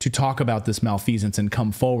to talk about this malfeasance and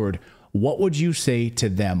come forward, what would you say to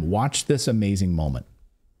them? Watch this amazing moment.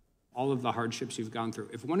 All of the hardships you've gone through.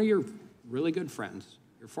 If one of your really good friends,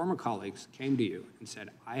 your former colleagues, came to you and said,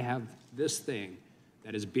 I have this thing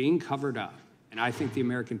that is being covered up, and I think the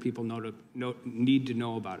American people need to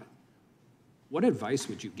know about it, what advice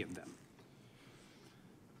would you give them?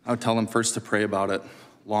 I would tell them first to pray about it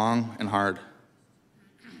long and hard.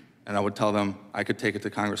 And I would tell them I could take it to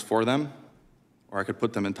Congress for them, or I could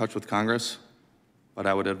put them in touch with Congress, but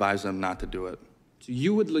I would advise them not to do it. So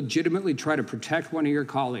you would legitimately try to protect one of your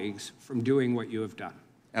colleagues from doing what you have done?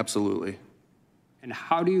 Absolutely. And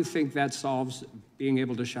how do you think that solves being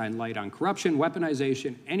able to shine light on corruption,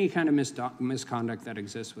 weaponization, any kind of misconduct that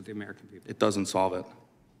exists with the American people? It doesn't solve it.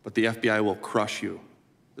 But the FBI will crush you.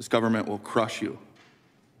 This government will crush you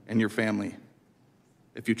and your family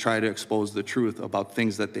if you try to expose the truth about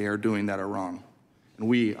things that they are doing that are wrong. And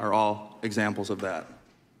we are all examples of that.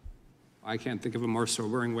 I can't think of a more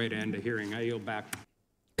sobering way to end a hearing. I yield back.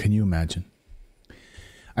 Can you imagine?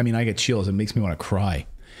 I mean, I get chills. It makes me want to cry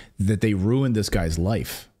that they ruined this guy's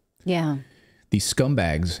life. Yeah. These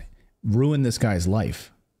scumbags ruined this guy's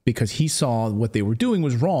life because he saw what they were doing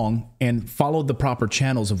was wrong and followed the proper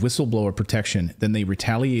channels of whistleblower protection. Then they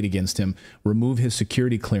retaliate against him, remove his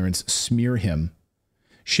security clearance, smear him,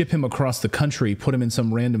 ship him across the country, put him in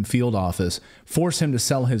some random field office, force him to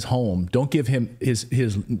sell his home, don't give him his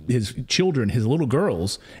children, his little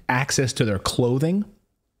girls, access to their clothing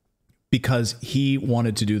because he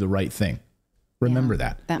wanted to do the right thing. Remember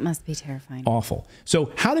that. That must be terrifying. Awful.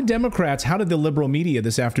 So how did the liberal media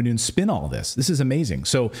this afternoon spin all this? This is amazing.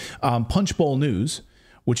 So Punchbowl News,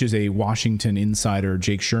 which is a Washington insider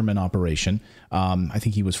Jake Sherman operation. I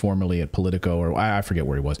think he was formerly at Politico, or I forget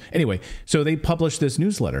where he was. Anyway, so they publish this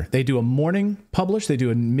newsletter. They do a morning publish, they do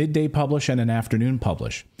a midday publish, and an afternoon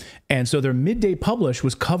publish. And so their midday publish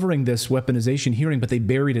was covering this weaponization hearing, but they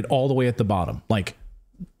buried it all the way at the bottom. Like,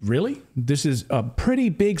 really? This is a pretty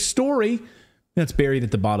big story. That's buried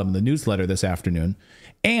at the bottom of the newsletter this afternoon.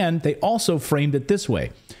 And they also framed it this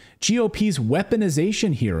way. GOP's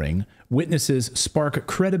weaponization hearing witnesses spark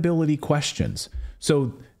credibility questions.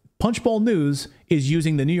 So Punchbowl News is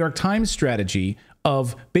using the New York Times strategy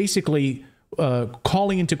of basically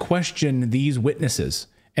calling into question these witnesses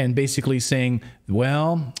and basically saying,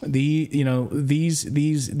 well, these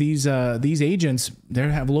agents, they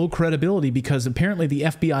have low credibility because apparently the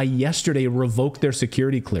FBI yesterday revoked their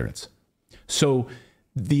security clearance. So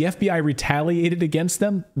The FBI retaliated against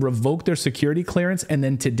them, revoked their security clearance, and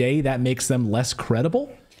then today that makes them less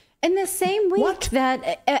credible? In the same week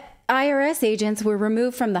that IRS agents were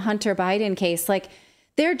removed from the Hunter Biden case, like,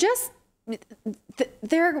 they're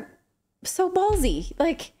so ballsy.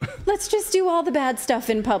 Like, let's just do all the bad stuff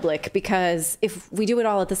in public, because if we do it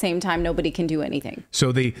all at the same time, nobody can do anything.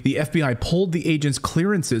 So the FBI pulled the agents'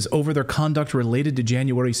 clearances over their conduct related to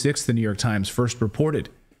January 6th, the New York Times first reported.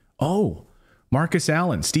 Oh, Marcus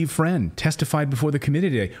Allen, Steve Friend testified before the committee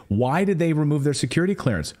today. Why did they remove their security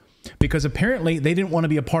clearance? Because apparently they didn't want to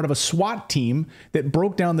be a part of a SWAT team that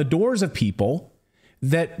broke down the doors of people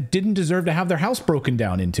that didn't deserve to have their house broken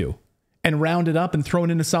down into and rounded up and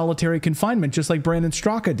thrown into solitary confinement, just like Brandon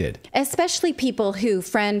Straka did. Especially people who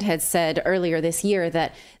Friend had said earlier this year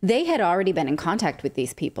that they had already been in contact with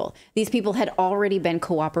these people. These people had already been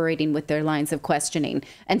cooperating with their lines of questioning.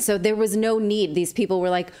 And so there was no need. These people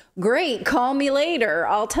were like, great, call me later.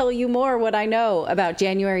 I'll tell you more what I know about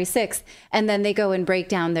January 6th. And then they go and break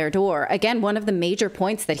down their door. Again, one of the major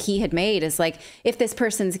points that he had made is like, if this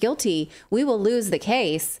person's guilty, we will lose the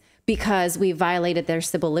case because we violated their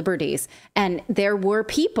civil liberties. And there were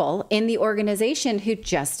people in the organization who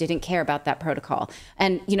just didn't care about that protocol.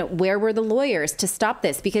 And, you know, where were the lawyers to stop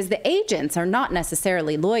this? Because the agents are not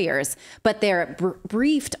necessarily lawyers, but they're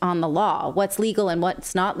briefed on the law, what's legal and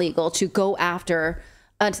what's not legal, to go after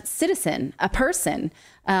a citizen, a person.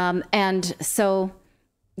 And so,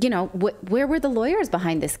 you know, where were the lawyers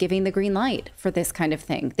behind this, giving the green light for this kind of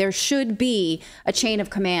thing? There should be a chain of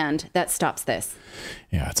command that stops this.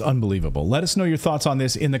 Yeah, it's unbelievable. Let us know your thoughts on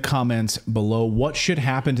this in the comments below. What should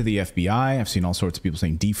happen to the FBI? I've seen all sorts of people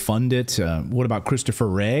saying defund it. What about Christopher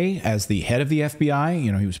Wray as the head of the FBI?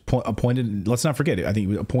 You know, he was appointed, let's not forget it, I think he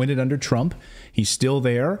was appointed under Trump. He's still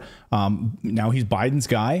there. Now he's Biden's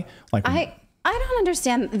guy. Like, I don't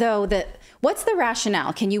understand, though, that what's the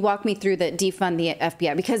rationale? Can you walk me through the defund the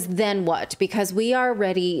FBI? Because then what? Because we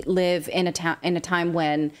already live in a time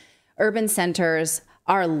when urban centers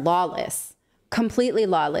are lawless, completely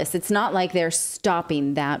lawless. It's not like they're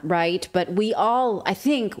stopping that, right? But we all, I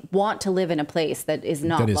think, want to live in a place that is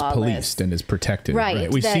not lawless. That is policed and is protected.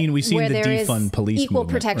 Right. We've seen the defund police equal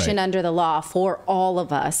movement, protection under the law for all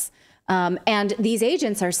of us. And these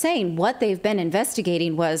agents are saying what they've been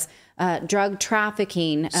investigating was drug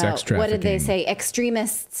trafficking. Sex trafficking. What did they say?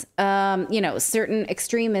 Extremists, you know, certain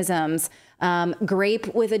extremisms,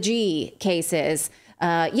 grape with a G cases.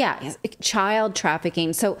 Child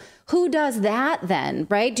trafficking. So who does that then,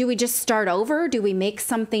 right? Do we just start over? Do we make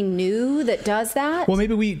something new that does that? Well,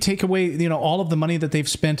 maybe we take away, you know, all of the money that they've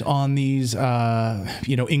spent on these,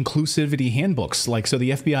 inclusivity handbooks. Like, so the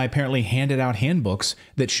FBI apparently handed out handbooks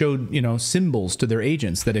that showed, you know, symbols to their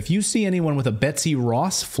agents that if you see anyone with a Betsy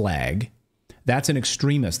Ross flag, that's an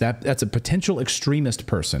extremist. That's a potential extremist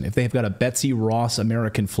person if they've got a Betsy Ross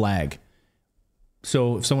American flag.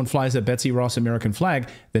 So if someone flies a Betsy Ross American flag,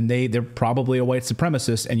 then they're probably a white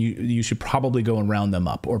supremacist, and you should probably go and round them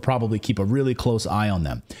up, or probably keep a really close eye on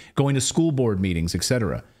them, going to school board meetings,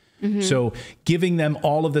 etc. Mm-hmm. So giving them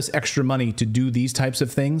all of this extra money to do these types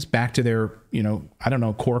of things back to their, you know, I don't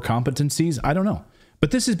know, core competencies. I don't know.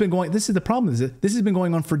 But this is the problem, is that this has been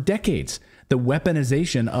going on for decades. The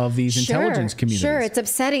weaponization of these intelligence communities. Sure, it's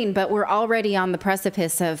upsetting, but we're already on the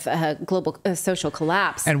precipice of global social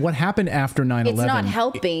collapse. And what happened after 9/11? It's not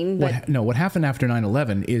helping. What happened after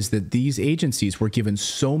 9/11 is that these agencies were given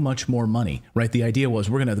so much more money, right? The idea was,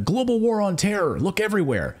 we're going to have the global war on terror, look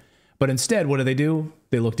everywhere. But instead, what do?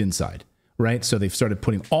 They looked inside, right? So they've started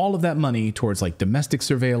putting all of that money towards like domestic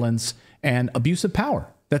surveillance and abuse of power.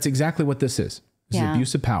 That's exactly what this is. This is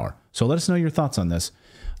abuse of power. So let us know your thoughts on this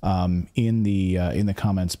in the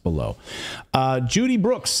comments below. Judy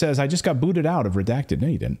Brooks says, I just got booted out of Redacted. No,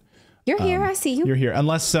 you didn't. You're here. I see you. You're here.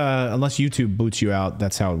 Unless YouTube boots you out.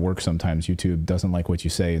 That's how it works sometimes. YouTube doesn't like what you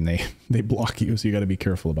say, and they block you. So you got to be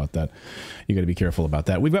careful about that.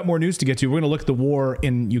 We've got more news to get to. We're going to look at the war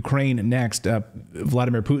in Ukraine next.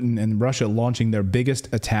 Vladimir Putin and Russia launching their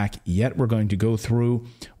biggest attack yet. We're going to go through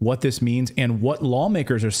what this means and what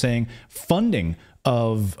lawmakers are saying funding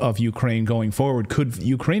of Ukraine going forward. Could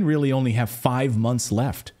Ukraine really only have 5 months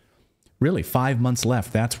left? Really, 5 months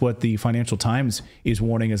left. That's what the Financial Times is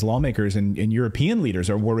warning, as lawmakers and European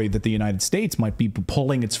leaders are worried that the United States might be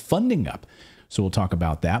pulling its funding up. So we'll talk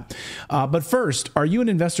about that. But first, are you an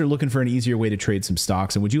investor looking for an easier way to trade some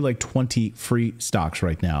stocks? And would you like 20 free stocks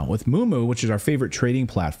right now? With Moomoo, which is our favorite trading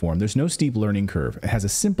platform, there's no steep learning curve. It has a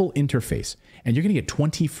simple interface. And you're going to get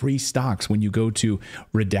 20 free stocks when you go to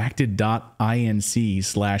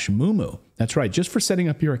redacted.inc/Moomoo. That's right. Just for setting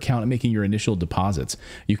up your account and making your initial deposits,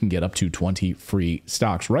 you can get up to 20 free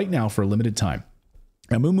stocks right now for a limited time.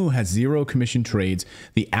 Now, Moomoo has 0 commission trades.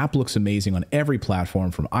 The app looks amazing on every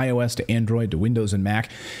platform, from iOS to Android to Windows and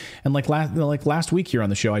Mac. And like last week here on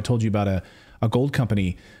the show, I told you about a gold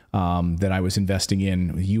company that I was investing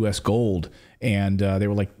in, USGO, and they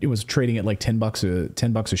were like, it was trading at like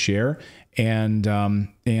 $10 a share, and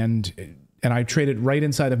I traded right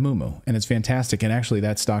inside of Moomoo, and it's fantastic. And actually,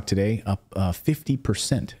 that stock today up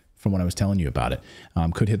 50%. From what I was telling you about it.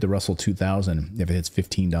 Could hit the Russell 2000 if it hits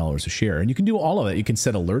 $15 a share. And you can do all of that. You can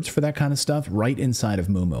set alerts for that kind of stuff right inside of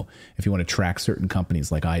Moomoo if you want to track certain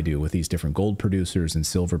companies like I do with these different gold producers and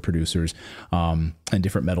silver producers and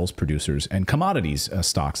different metals producers and commodities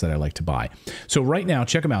stocks that I like to buy. So right now,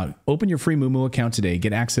 check them out. Open your free Moomoo account today.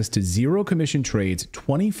 Get access to 0 commission trades,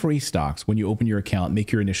 20 free stocks when you open your account,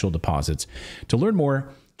 make your initial deposits. To learn more,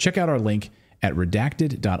 check out our link at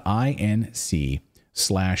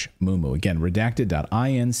redacted.inc/Moomoo. Again,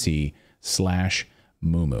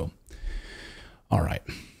 redacted.inc/Moomoo. All right.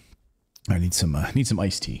 I need some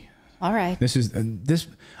iced tea. All right.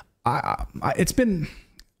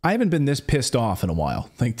 I haven't been this pissed off in a while.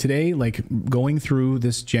 Like today, like going through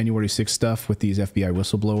this January 6th stuff with these FBI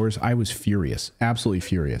whistleblowers, I was furious. Absolutely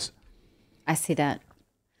furious. I see that.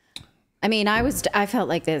 I mean, I felt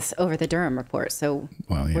like this over the Durham report. So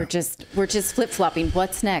we're just flip-flopping.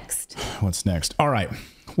 What's next? What's next? All right.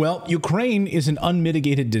 Well, Ukraine is an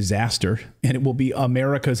unmitigated disaster, and it will be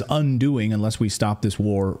America's undoing unless we stop this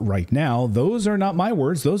war right now. Those are not my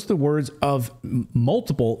words. Those are the words of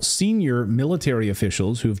multiple senior military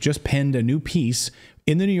officials who have just penned a new piece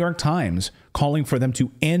in the New York Times calling for them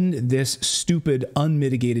to end this stupid,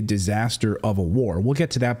 unmitigated disaster of a war. We'll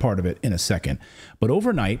get to that part of it in a second. But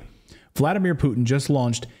overnight, Vladimir Putin just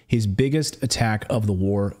launched his biggest attack of the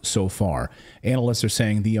war so far. Analysts are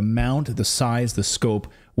saying the amount, the size, the scope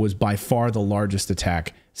was by far the largest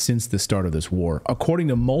attack since the start of this war. According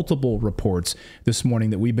to multiple reports this morning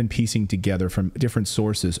that we've been piecing together from different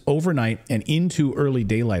sources, overnight and into early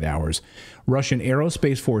daylight hours, Russian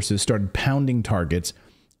aerospace forces started pounding targets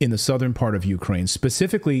in the southern part of Ukraine,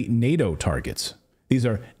 specifically NATO targets. These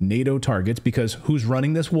are NATO targets because who's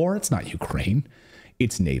running this war? It's not Ukraine.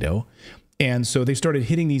 It's NATO. And so they started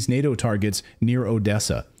hitting these NATO targets near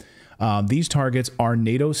Odessa. These targets are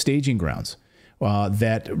NATO staging grounds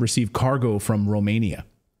that receive cargo from Romania.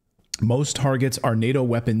 Most targets are NATO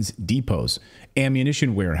weapons depots,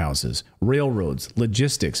 ammunition warehouses, railroads,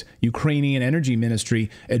 logistics. Ukrainian Energy Ministry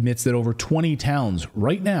admits that over 20 towns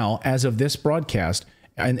right now, as of this broadcast,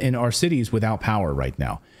 in our cities without power right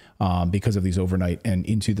now. Because of these overnight and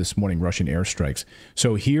into this morning Russian airstrikes.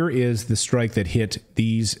 So here is the strike that hit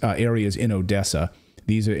these areas in Odessa.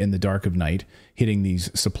 These are in the dark of night, hitting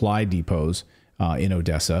these supply depots in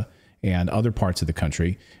Odessa and other parts of the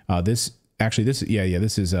country. This is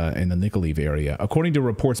in the Nikolaev area. According to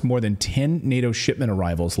reports, more than 10 NATO shipment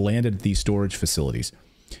arrivals landed at these storage facilities.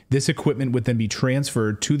 This equipment would then be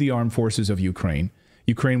transferred to the armed forces of Ukraine.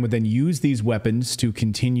 Ukraine would then use these weapons to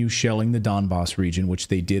continue shelling the Donbass region, which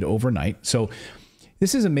they did overnight. So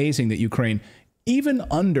this is amazing that Ukraine, even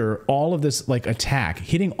under all of this attack,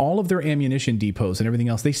 hitting all of their ammunition depots and everything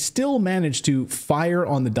else, they still managed to fire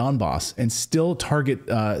on the Donbass and still target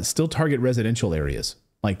residential areas.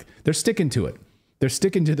 Like they're sticking to it. They're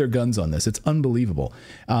sticking to their guns on this. It's unbelievable.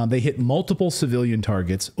 They hit multiple civilian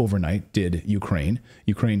targets overnight, did Ukraine.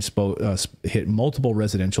 Ukraine hit multiple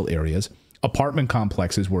residential areas. Apartment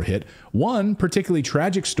complexes were hit. One particularly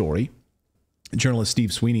tragic story, journalist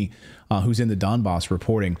Steve Sweeney, who's in the Donbass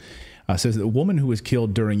reporting, says that a woman who was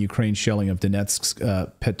killed during Ukraine's shelling of Donetsk's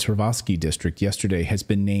Petrovsky district yesterday has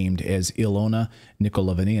been named as Ilona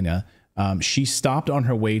Nikolaevna. She stopped on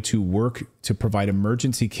her way to work to provide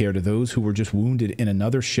emergency care to those who were just wounded in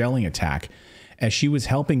another shelling attack. As she was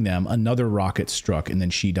helping them, another rocket struck and then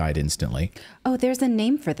she died instantly. Oh, there's a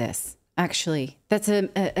name for this. Actually, that's a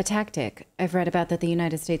tactic I've read about that the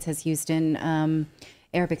United States has used in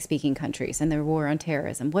Arabic-speaking countries in their war on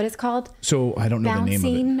terrorism. What is it called? So I don't know the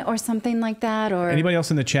name of it. Or something like that. Or anybody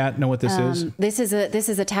else in the chat know what this is? This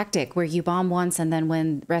is a tactic where you bomb once and then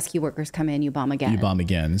when rescue workers come in, you bomb again. You bomb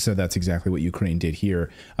again. So that's exactly what Ukraine did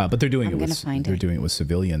here. But they're doing doing it with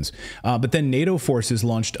civilians. But then NATO forces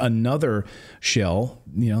launched another shell.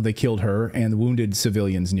 They killed her and wounded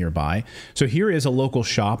civilians nearby. So here is a local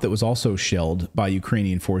shop that was also shelled by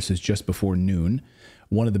Ukrainian forces just before noon,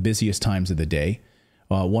 one of the busiest times of the day.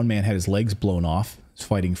 One man had his legs blown off,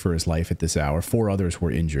 fighting for his life at this hour. 4 others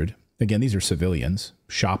were injured. Again, these are civilians,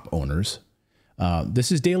 shop owners.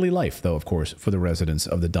 This is daily life, though, of course, for the residents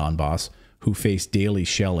of the Donbass who face daily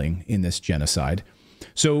shelling in this genocide.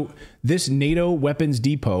 So this NATO weapons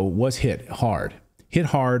depot was hit hard. hit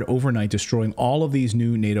hard overnight, destroying all of these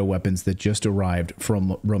new NATO weapons that just arrived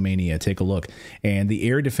from Romania. Take a look. And the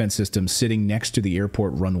air defense system sitting next to the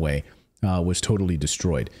airport runway was totally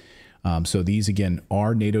destroyed. So these, again,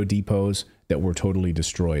 are NATO depots that were totally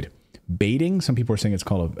destroyed. Baiting, some people are saying it's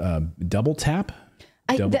called a double tap.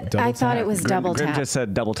 I thought it was double Grim tap. just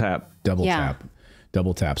said double tap.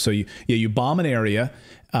 Double tap. So you bomb an area.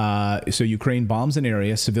 So Ukraine bombs an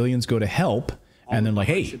area. Civilians go to help, and then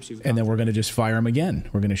and then we're going to just fire them again.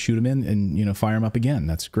 We're going to shoot them in and fire them up again.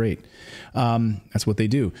 That's great. That's what they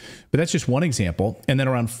do. But that's just one example. And then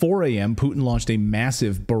around 4 a.m., Putin launched a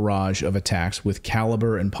massive barrage of attacks with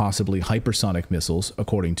Caliber and possibly hypersonic missiles,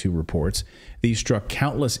 according to reports. These struck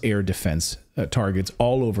countless air defense targets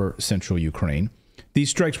all over central Ukraine. These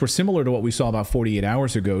strikes were similar to what we saw about 48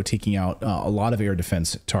 hours ago, taking out a lot of air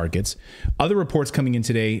defense targets. Other reports coming in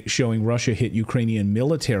today showing Russia hit Ukrainian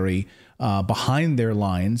military behind their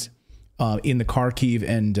lines in the Kharkiv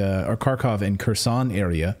and Kherson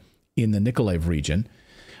area in the Nikolaev region.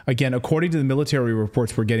 Again, according to the military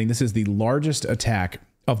reports we're getting, this is the largest attack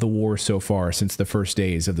of the war so far since the first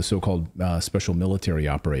days of the so-called special military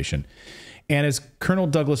operation. And as Colonel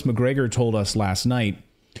Douglas McGregor told us last night,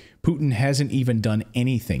 Putin hasn't even done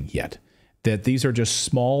anything yet, that these are just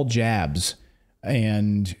small jabs,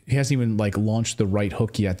 and he hasn't even launched the right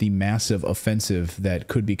hook yet, the massive offensive that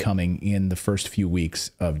could be coming in the first few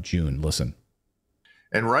weeks of June. Listen.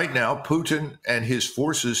 And right now, Putin and his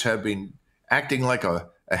forces have been acting like a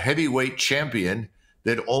heavyweight champion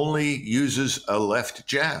that only uses a left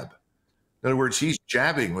jab. In other words, he's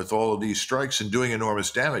jabbing with all of these strikes and doing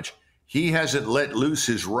enormous damage. He hasn't let loose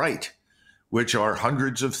his right, which are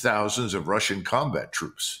hundreds of thousands of Russian combat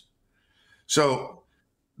troops. So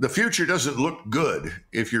the future doesn't look good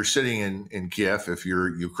if you're sitting in Kiev, if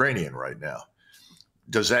you're Ukrainian right now.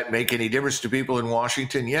 Does that make any difference to people in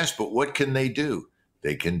Washington? Yes, but what can they do?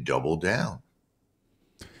 They can double down.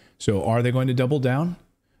 So are they going to double down?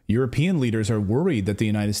 European leaders are worried that the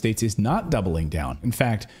United States is not doubling down. In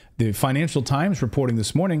fact, the Financial Times reporting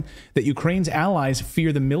this morning that Ukraine's allies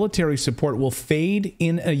fear the military support will fade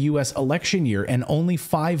in a U.S. election year, and only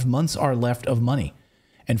 5 months are left of money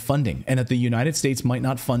and funding, and that the United States might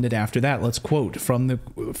not fund it after that. Let's quote from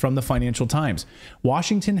the Financial Times.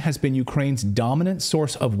 Washington has been Ukraine's dominant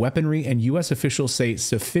source of weaponry, and U.S. officials say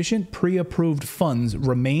sufficient pre-approved funds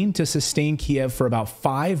remain to sustain Kiev for about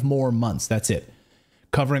 5 more months. That's it.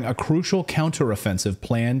 Covering a crucial counteroffensive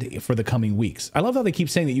planned for the coming weeks. I love how they keep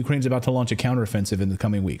saying that Ukraine's about to launch a counteroffensive in the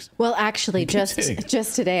coming weeks. Well, actually, just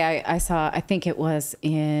today, I saw, I think it was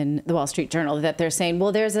in the Wall Street Journal, that they're saying,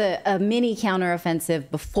 well, there's a mini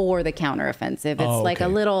counteroffensive before the counteroffensive. It's like a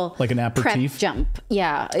little an aperitif prep jump.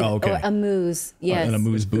 Yeah. Or a moose. Yes. And a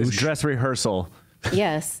moose boosh. Dress rehearsal.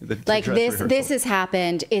 Yes. This has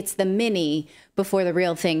happened. It's the mini before the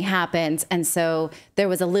real thing happens. And so there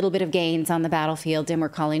was a little bit of gains on the battlefield, and we're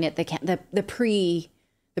calling it the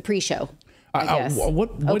pre-show, I guess.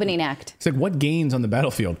 Opening act. It's like, what gains on the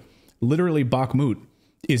battlefield? Literally, Bakhmut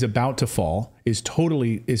is about to fall,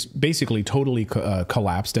 is basically totally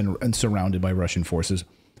collapsed and surrounded by Russian forces.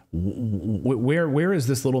 Where is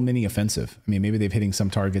this little mini offensive? I mean, maybe they're hitting some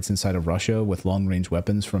targets inside of Russia with long-range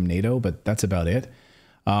weapons from NATO, but that's about it.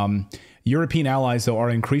 European allies, though,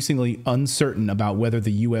 are increasingly uncertain about whether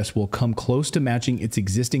the U.S. will come close to matching its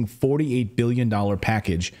existing $48 billion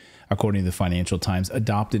package, according to the Financial Times,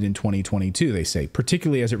 adopted in 2022, they say,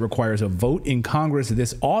 particularly as it requires a vote in Congress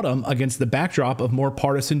this autumn against the backdrop of more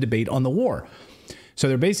partisan debate on the war. So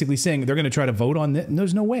they're basically saying they're going to try to vote on it, and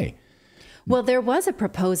there's no way. Well, there was a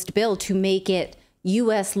proposed bill to make it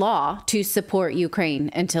U.S. law to support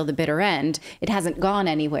Ukraine until the bitter end. It hasn't gone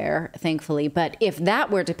anywhere, thankfully. But if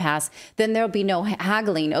that were to pass, then there'll be no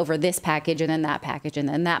haggling over this package and then that package and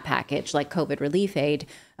then that package, like COVID relief aid.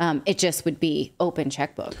 It just would be open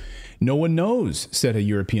checkbook. No one knows, said a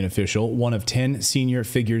European official, one of 10 senior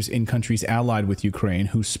figures in countries allied with Ukraine,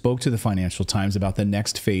 who spoke to the Financial Times about the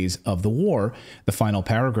next phase of the war. The final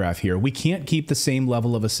paragraph here: we can't keep the same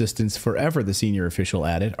level of assistance forever, the senior official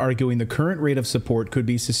added, arguing the current rate of support could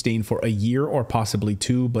be sustained for a year or possibly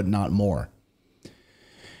 2, but not more.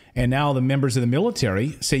 And now the members of the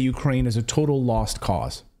military say Ukraine is a total lost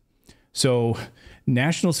cause. So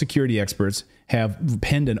national security experts have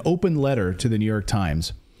penned an open letter to the New York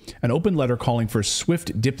Times. An open letter calling for a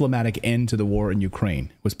swift diplomatic end to the war in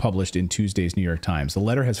Ukraine was published in Tuesday's New York Times. The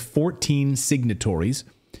letter has 14 signatories,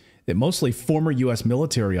 that mostly former U.S.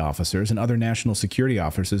 military officers and other national security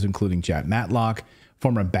officers, including Jack Matlock,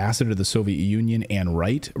 former ambassador to the Soviet Union, Ann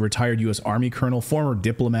Wright, retired U.S. Army colonel, former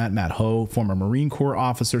diplomat Matt Ho, former Marine Corps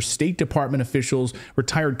officer, State Department officials,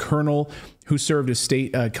 retired colonel who served as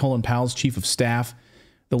Colin Powell's chief of staff.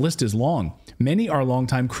 The list is long. Many are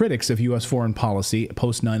longtime critics of U.S. foreign policy,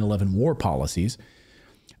 post 9/11 war policies.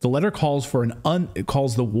 The letter calls for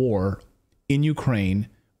calls the war in Ukraine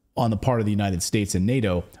on the part of the United States and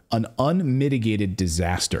NATO an unmitigated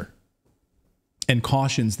disaster, and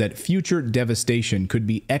cautions that future devastation could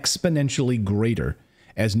be exponentially greater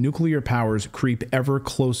as nuclear powers creep ever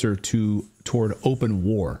closer toward open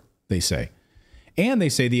war, they say. And they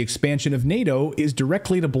say the expansion of NATO is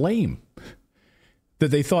directly to blame. That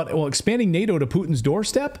they thought, well, expanding NATO to Putin's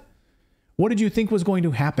doorstep? What did you think was going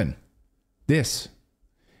to happen? This.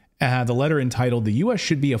 The letter entitled, "The U.S.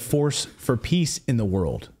 should be a force for peace in the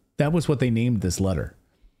world." That was what they named this letter.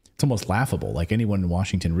 It's almost laughable, like anyone in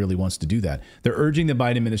Washington really wants to do that. They're urging the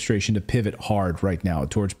Biden administration to pivot hard right now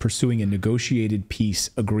towards pursuing a negotiated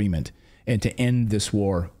peace agreement and to end this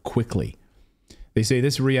war quickly. They say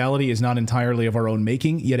this reality is not entirely of our own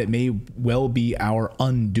making, yet it may well be our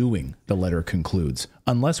undoing, the letter concludes,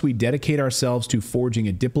 unless we dedicate ourselves to forging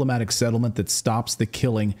a diplomatic settlement that stops the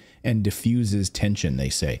killing and diffuses tension, they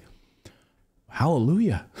say.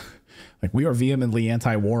 Hallelujah. Like, we are vehemently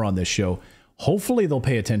anti-war on this show. Hopefully they'll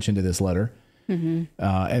pay attention to this letter,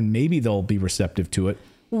 and maybe they'll be receptive to it.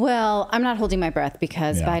 Well, I'm not holding my breath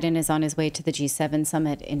because Biden is on his way to the G7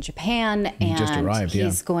 summit in Japan, and he just arrived,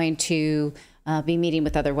 he's going to be meeting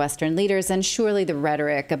with other Western leaders, and surely the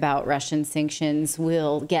rhetoric about Russian sanctions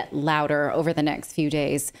will get louder over the next few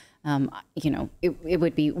days. It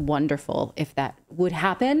would be wonderful if that would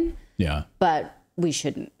happen. Yeah. But we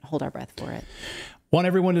shouldn't hold our breath for it. Want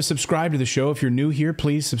everyone to subscribe to the show. If you're new here,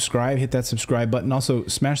 please subscribe, hit that subscribe button. Also,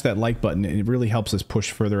 smash that like button. It really helps us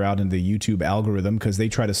push further out into the YouTube algorithm because they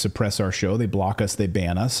try to suppress our show. They block us, they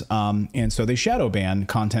ban us. And so they shadow ban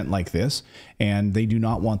content like this, and they do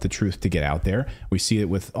not want the truth to get out there. We see it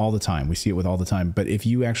with all the time. But if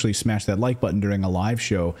you actually smash that like button during a live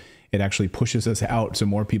show, it actually pushes us out so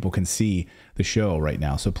more people can see the show right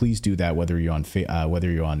now. So please do that, whether you're on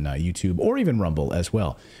YouTube or even Rumble as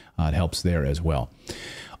well. It helps there as well.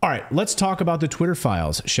 All right, let's talk about the Twitter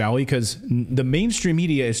files, shall we? Because the mainstream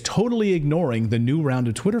media is totally ignoring the new round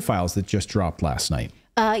of Twitter files that just dropped last night.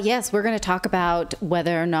 Yes, we're going to talk about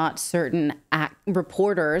whether or not certain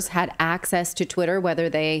reporters had access to Twitter,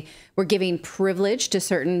 whether they were giving privilege to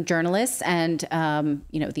certain journalists and,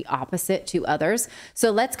 the opposite to others.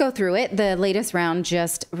 So let's go through it. The latest round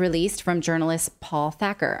just released from journalist Paul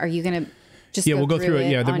Thacker. Are you going to we'll go through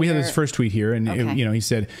it. Yeah, we have his first tweet here, and he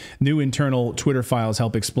said, "New internal Twitter files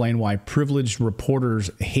help explain why privileged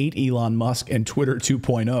reporters hate Elon Musk and Twitter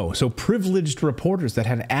 2.0." So privileged reporters that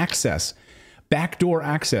had access, backdoor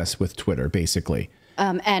access with Twitter, basically,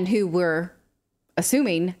 and who were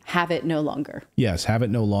assuming have it no longer. Yes, have it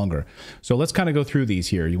no longer. So let's kind of go through these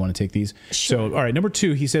here. You want to take these? Sure. So, all right, number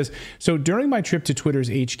 2, he says, "So during my trip to Twitter's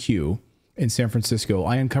HQ in San Francisco,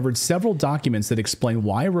 I uncovered several documents that explain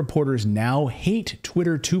why reporters now hate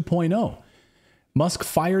Twitter 2.0. Musk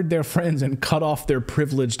fired their friends and cut off their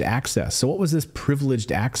privileged access." So what was this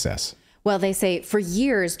privileged access? Well, they say for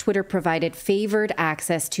years, Twitter provided favored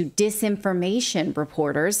access to disinformation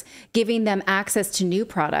reporters, giving them access to new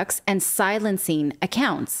products and silencing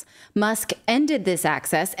accounts. Musk ended this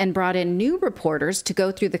access and brought in new reporters to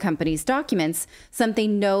go through the company's documents,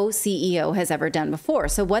 something no CEO has ever done before.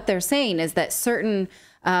 So what they're saying is that certain,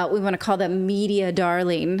 we want to call them media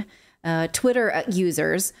darling Twitter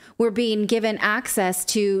users were being given access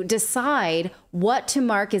to decide what to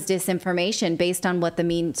mark as disinformation based on what the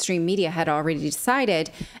mainstream media had already decided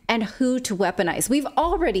and who to weaponize. We've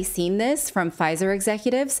already seen this from Pfizer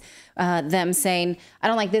executives, them saying, I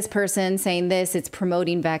don't like this person saying this, it's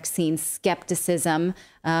promoting vaccine skepticism.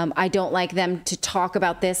 I don't like them to talk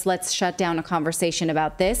about this. Let's shut down a conversation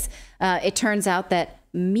about this. It turns out that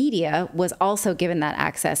media was also given that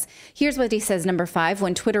access. Here's what he says, number 5,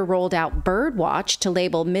 when Twitter rolled out Birdwatch to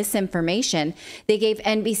label misinformation, they gave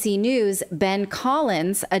NBC News Ben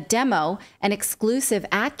Collins a demo and exclusive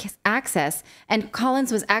access, and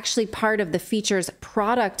Collins was actually part of the feature's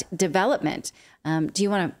product development. Do you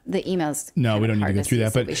want the emails? No, we don't need to go through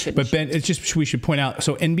that. But Ben, it's just, we should point out,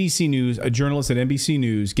 so NBC News, a journalist at NBC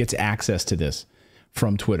News gets access to this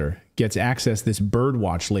from Twitter, gets access this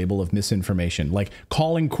Birdwatch label of misinformation, like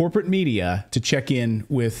calling corporate media to check in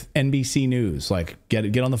with NBC News, like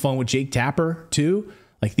get on the phone with Jake Tapper too.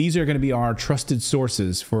 Like, these are going to be our trusted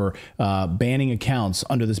sources for banning accounts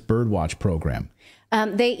under this Birdwatch program.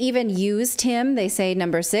 They even used him. They say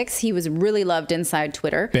number 6, he was really loved inside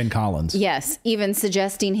Twitter. Ben Collins. Yes, even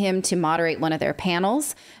suggesting him to moderate one of their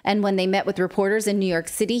panels. And when they met with reporters in New York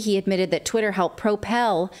City, he admitted that Twitter helped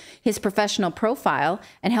propel his professional profile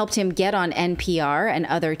and helped him get on NPR and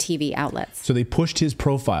other TV outlets. So they pushed his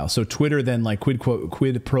profile. So Twitter then like quid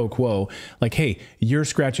pro quo, like, hey, you're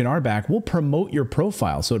scratching our back. We'll promote your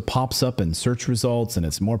profile. So it pops up in search results and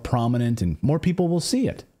it's more prominent and more people will see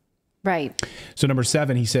it. Right. So number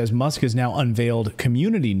 7, he says Musk has now unveiled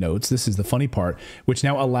community notes. This is the funny part, which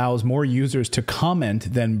now allows more users to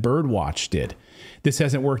comment than Birdwatch did. This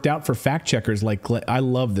hasn't worked out for fact checkers like I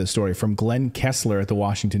love this story from Glenn Kessler at the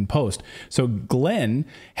Washington Post. So Glenn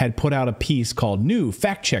had put out a piece called New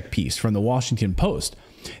Fact Check Piece from the Washington Post.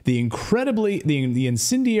 The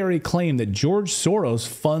incendiary claim that George Soros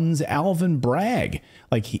funds Alvin Bragg.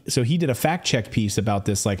 So he did a fact check piece about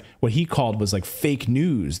this, like what he called was like fake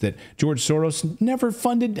news, that George Soros never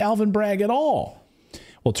funded Alvin Bragg at all.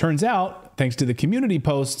 Well, turns out, thanks to the community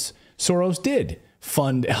posts, Soros did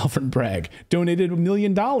fund Alvin Bragg, donated $1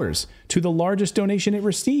 million to the largest donation it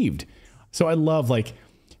received. So I love, like,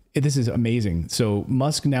 this is amazing. So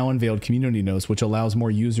Musk now unveiled community notes, which allows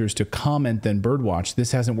more users to comment than Birdwatch.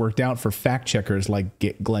 This hasn't worked out for fact checkers like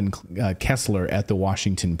Glenn Kessler at the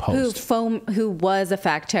Washington Post. Who was a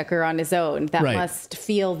fact checker on his own. That Right. must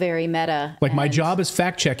feel very meta. Like, my job is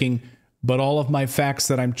fact checking, but all of my facts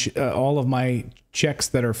that all of my checks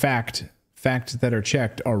that are facts that are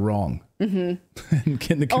checked are wrong.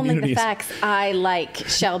 Mm-hmm. Only the facts I like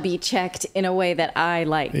shall be checked in a way that I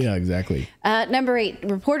like. Yeah, exactly. Number 8,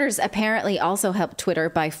 reporters apparently also helped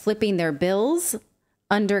Twitter by flipping their bills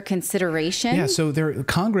under consideration. Yeah, so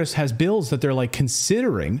Congress has bills that they're like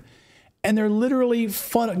considering, and they're literally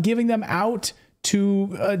giving them out to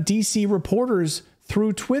DC reporters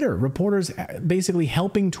through Twitter. Reporters basically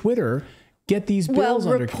helping Twitter get these bills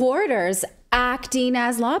under. Reporters acting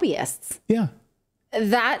as lobbyists. Yeah.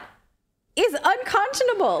 That is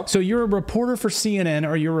unconscionable. So you're a reporter for CNN,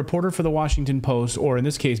 or you're a reporter for the Washington Post, or in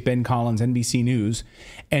this case, Ben Collins, NBC News,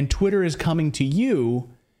 and Twitter is coming to you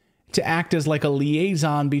to act as like a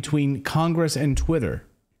liaison between Congress and Twitter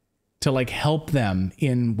to like help them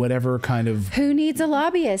in whatever kind of... Who needs a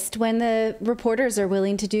lobbyist when the reporters are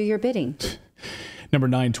willing to do your bidding? Number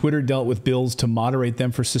 9, Twitter dealt with bills to moderate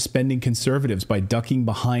them for suspending conservatives by ducking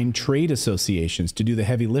behind trade associations to do the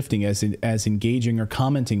heavy lifting, as engaging or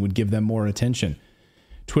commenting would give them more attention.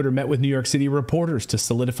 Twitter met with New York City reporters to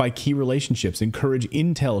solidify key relationships, encourage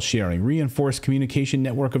intel sharing, reinforce communication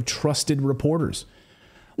network of trusted reporters.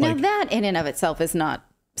 Now that in and of itself is not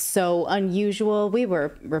so unusual. We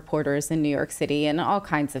were reporters in New York City, and all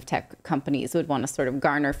kinds of tech companies would want to sort of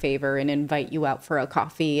garner favor and invite you out for a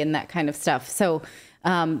coffee and that kind of stuff. So,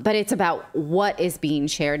 but it's about what is being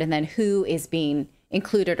shared and then who is being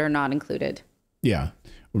included or not included. Yeah.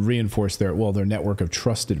 Reinforce their network of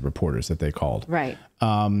trusted reporters that they called. Right.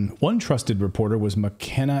 One trusted reporter was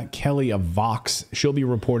McKenna Kelly of Vox. She'll be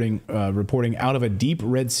reporting out of a deep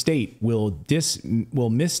red state. Will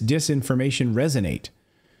disinformation resonate?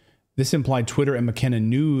 This implied Twitter and McKenna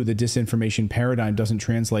knew the disinformation paradigm doesn't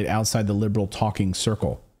translate outside the liberal talking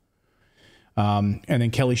circle. And then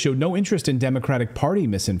Kelly showed no interest in Democratic Party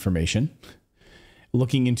misinformation,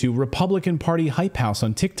 looking into Republican Party hype house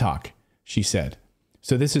on TikTok, she said.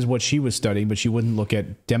 So this is what she was studying, but she wouldn't look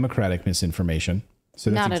at Democratic misinformation. So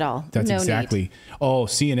that's not at all. That's no exactly. Need. Oh,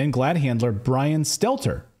 CNN glad handler Brian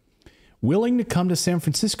Stelter, willing to come to San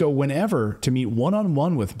Francisco whenever to meet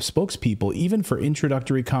one-on-one with spokespeople, even for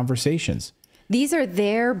introductory conversations. These are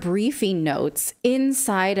their briefing notes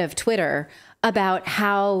inside of Twitter about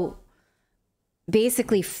how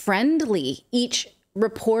basically friendly each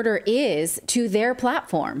reporter is to their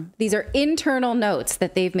platform. These are internal notes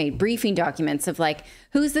that they've made, briefing documents of like,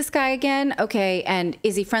 who's this guy again? Okay, and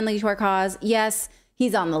is he friendly to our cause? Yes,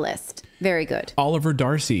 he's on the list. Very good. Oliver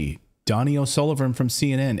Darcy, Donnie O'Sullivan from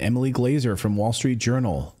CNN, Emily Glazer from Wall Street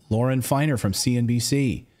Journal, Lauren Feiner from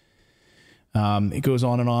CNBC. It goes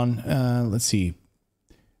on and on. Let's see.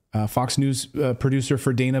 Fox News producer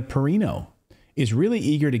for Dana Perino is really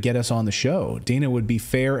eager to get us on the show. Dana would be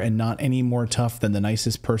fair and not any more tough than the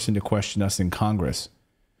nicest person to question us in Congress.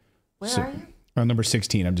 Where are you? Number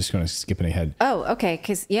 16. I'm just going to skip ahead. Oh, okay.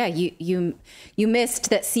 Because, yeah, you missed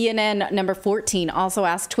that CNN number 14 also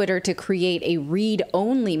asked Twitter to create a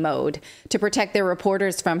read-only mode to protect their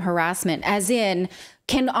reporters from harassment, as in,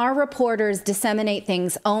 can our reporters disseminate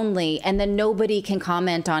things only and then nobody can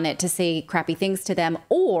comment on it to say crappy things to them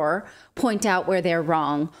or point out where they're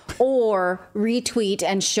wrong or retweet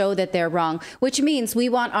and show that they're wrong, which means we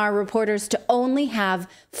want our reporters to only have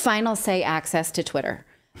final say access to Twitter.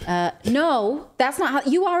 No, that's not how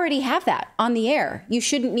you already have that on the air. You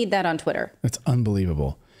shouldn't need that on Twitter. That's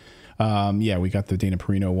unbelievable. Yeah, we got the Dana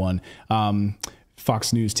Perino one.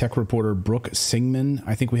 Fox News tech reporter Brooke Singman.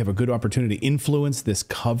 I think we have a good opportunity to influence this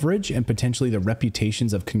coverage and potentially the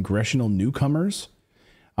reputations of congressional newcomers.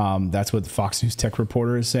 That's what the Fox News tech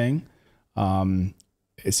reporter is saying.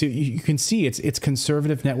 So you can see it's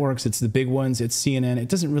conservative networks, it's the big ones, it's CNN. It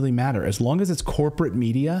doesn't really matter as long as it's corporate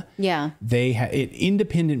media. Yeah,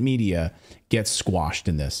 independent media gets squashed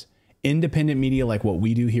in this. Independent media, like what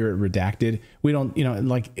we do here at Redacted, we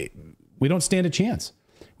don't stand a chance.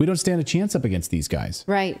 We don't stand a chance up against these guys.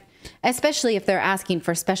 Right. Especially if they're asking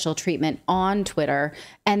for special treatment on Twitter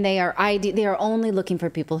and they are only looking for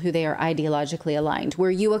people who they are ideologically aligned. Were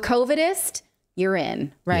you a COVIDist? You're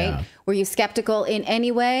in, right? Yeah. Were you skeptical in any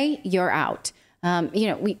way? You're out.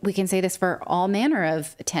 We can say this for all manner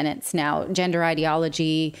of tenets now, gender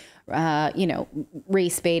ideology,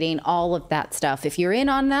 race baiting, all of that stuff. If you're in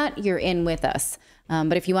on that, you're in with us.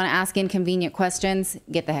 But if you want to ask inconvenient questions,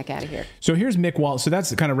 get the heck out of here. So here's Mick Wallace. So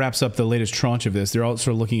that's kind of wraps up the latest tranche of this. They're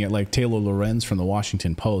also looking at like Taylor Lorenz from the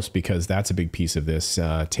Washington Post, because that's a big piece of this,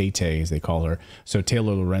 Tay-Tay, as they call her. So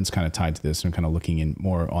Taylor Lorenz kind of tied to this and kind of looking in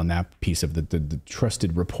more on that piece of the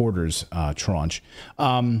trusted reporters tranche.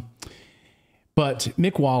 But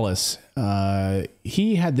Mick Wallace,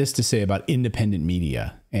 he had this to say about independent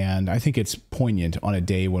media. And I think it's poignant on a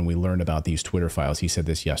day when we learn about these Twitter files. He said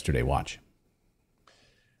this yesterday. Watch.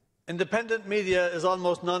 Independent media is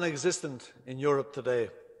almost non-existent in Europe today.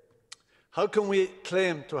 How can we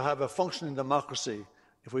claim to have a functioning democracy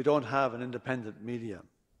if we don't have an independent media?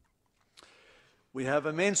 We have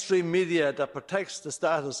a mainstream media that protects the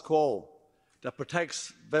status quo, that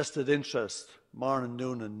protects vested interests, morning,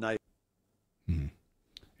 noon, and night. Mm-hmm.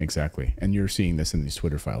 Exactly. And you're seeing this in these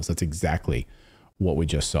Twitter files. That's exactly what we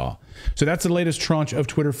just saw. So that's the latest tranche of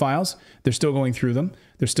Twitter files. They're still going through them.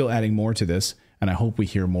 They're still adding more to this. And I hope we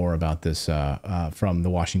hear more about this from the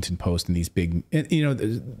Washington Post and these big,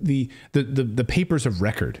 the papers of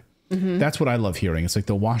record. Mm-hmm. That's what I love hearing. It's like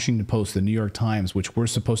the Washington Post, the New York Times, which we're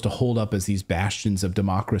supposed to hold up as these bastions of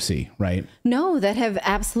democracy, right? No, that have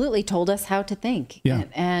absolutely told us how to think, yeah,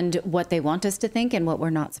 and what they want us to think and what we're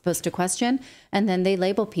not supposed to question. And then they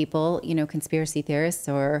label people, conspiracy theorists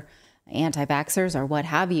or anti-vaxxers or what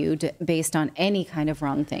have you, based on any kind of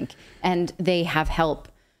wrong think. And they have help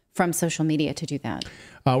from social media to do that.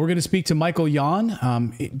 We're going to speak to Michael Yon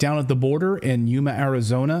down at the border in Yuma,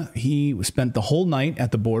 Arizona. He spent the whole night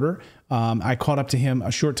at the border. I caught up to him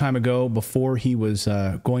a short time ago before he was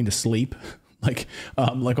going to sleep, like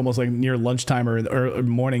almost like near lunchtime or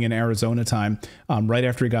morning in Arizona time, right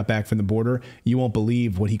after he got back from the border. You won't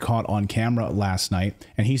believe what he caught on camera last night.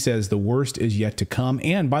 And he says the worst is yet to come.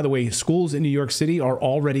 And by the way, schools in New York City are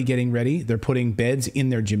already getting ready. They're putting beds in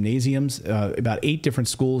their gymnasiums. About 8 different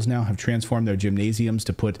schools now have transformed their gymnasiums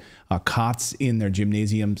to put cots in their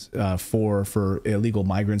gymnasiums for illegal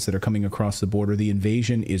migrants that are coming across the border. The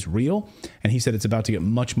invasion is real. And he said it's about to get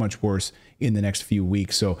much, much worse in the next few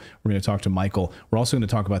weeks. So we're going to talk to Michael. We're also going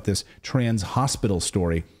to talk about this trans hospital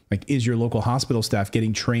story. Like, is your local hospital staff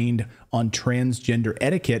getting trained on transgender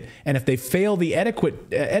etiquette? And if they fail the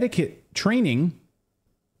etiquette training,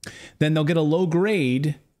 then they'll get a low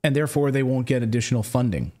grade and therefore they won't get additional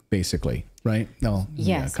funding, basically, right? No.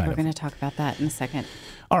 Yes, we're going to talk about that in a second.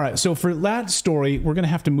 All right, so for that story, we're going to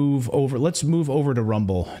have to move over. Let's move over to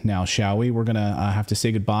Rumble now, shall we? We're going to have to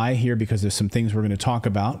say goodbye here because there's some things we're going to talk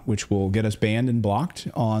about, which will get us banned and blocked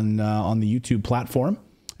on the YouTube platform.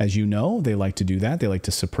 As you know, they like to do that. They like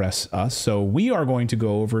to suppress us. So we are going to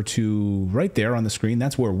go over to right there on the screen.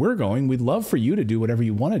 That's where we're going. We'd love for you to do whatever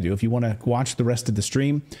you want to do. If you want to watch the rest of the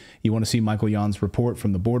stream, you want to see Michael Yon's report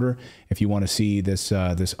from the border, if you want to see this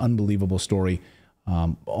unbelievable story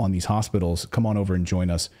on these hospitals, come on over and join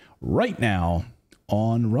us right now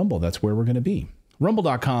on Rumble. That's where we're going to be.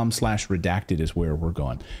 Rumble.com/redacted is where we're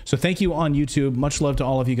going. So thank you on YouTube. Much love to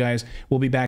all of you guys. We'll be back.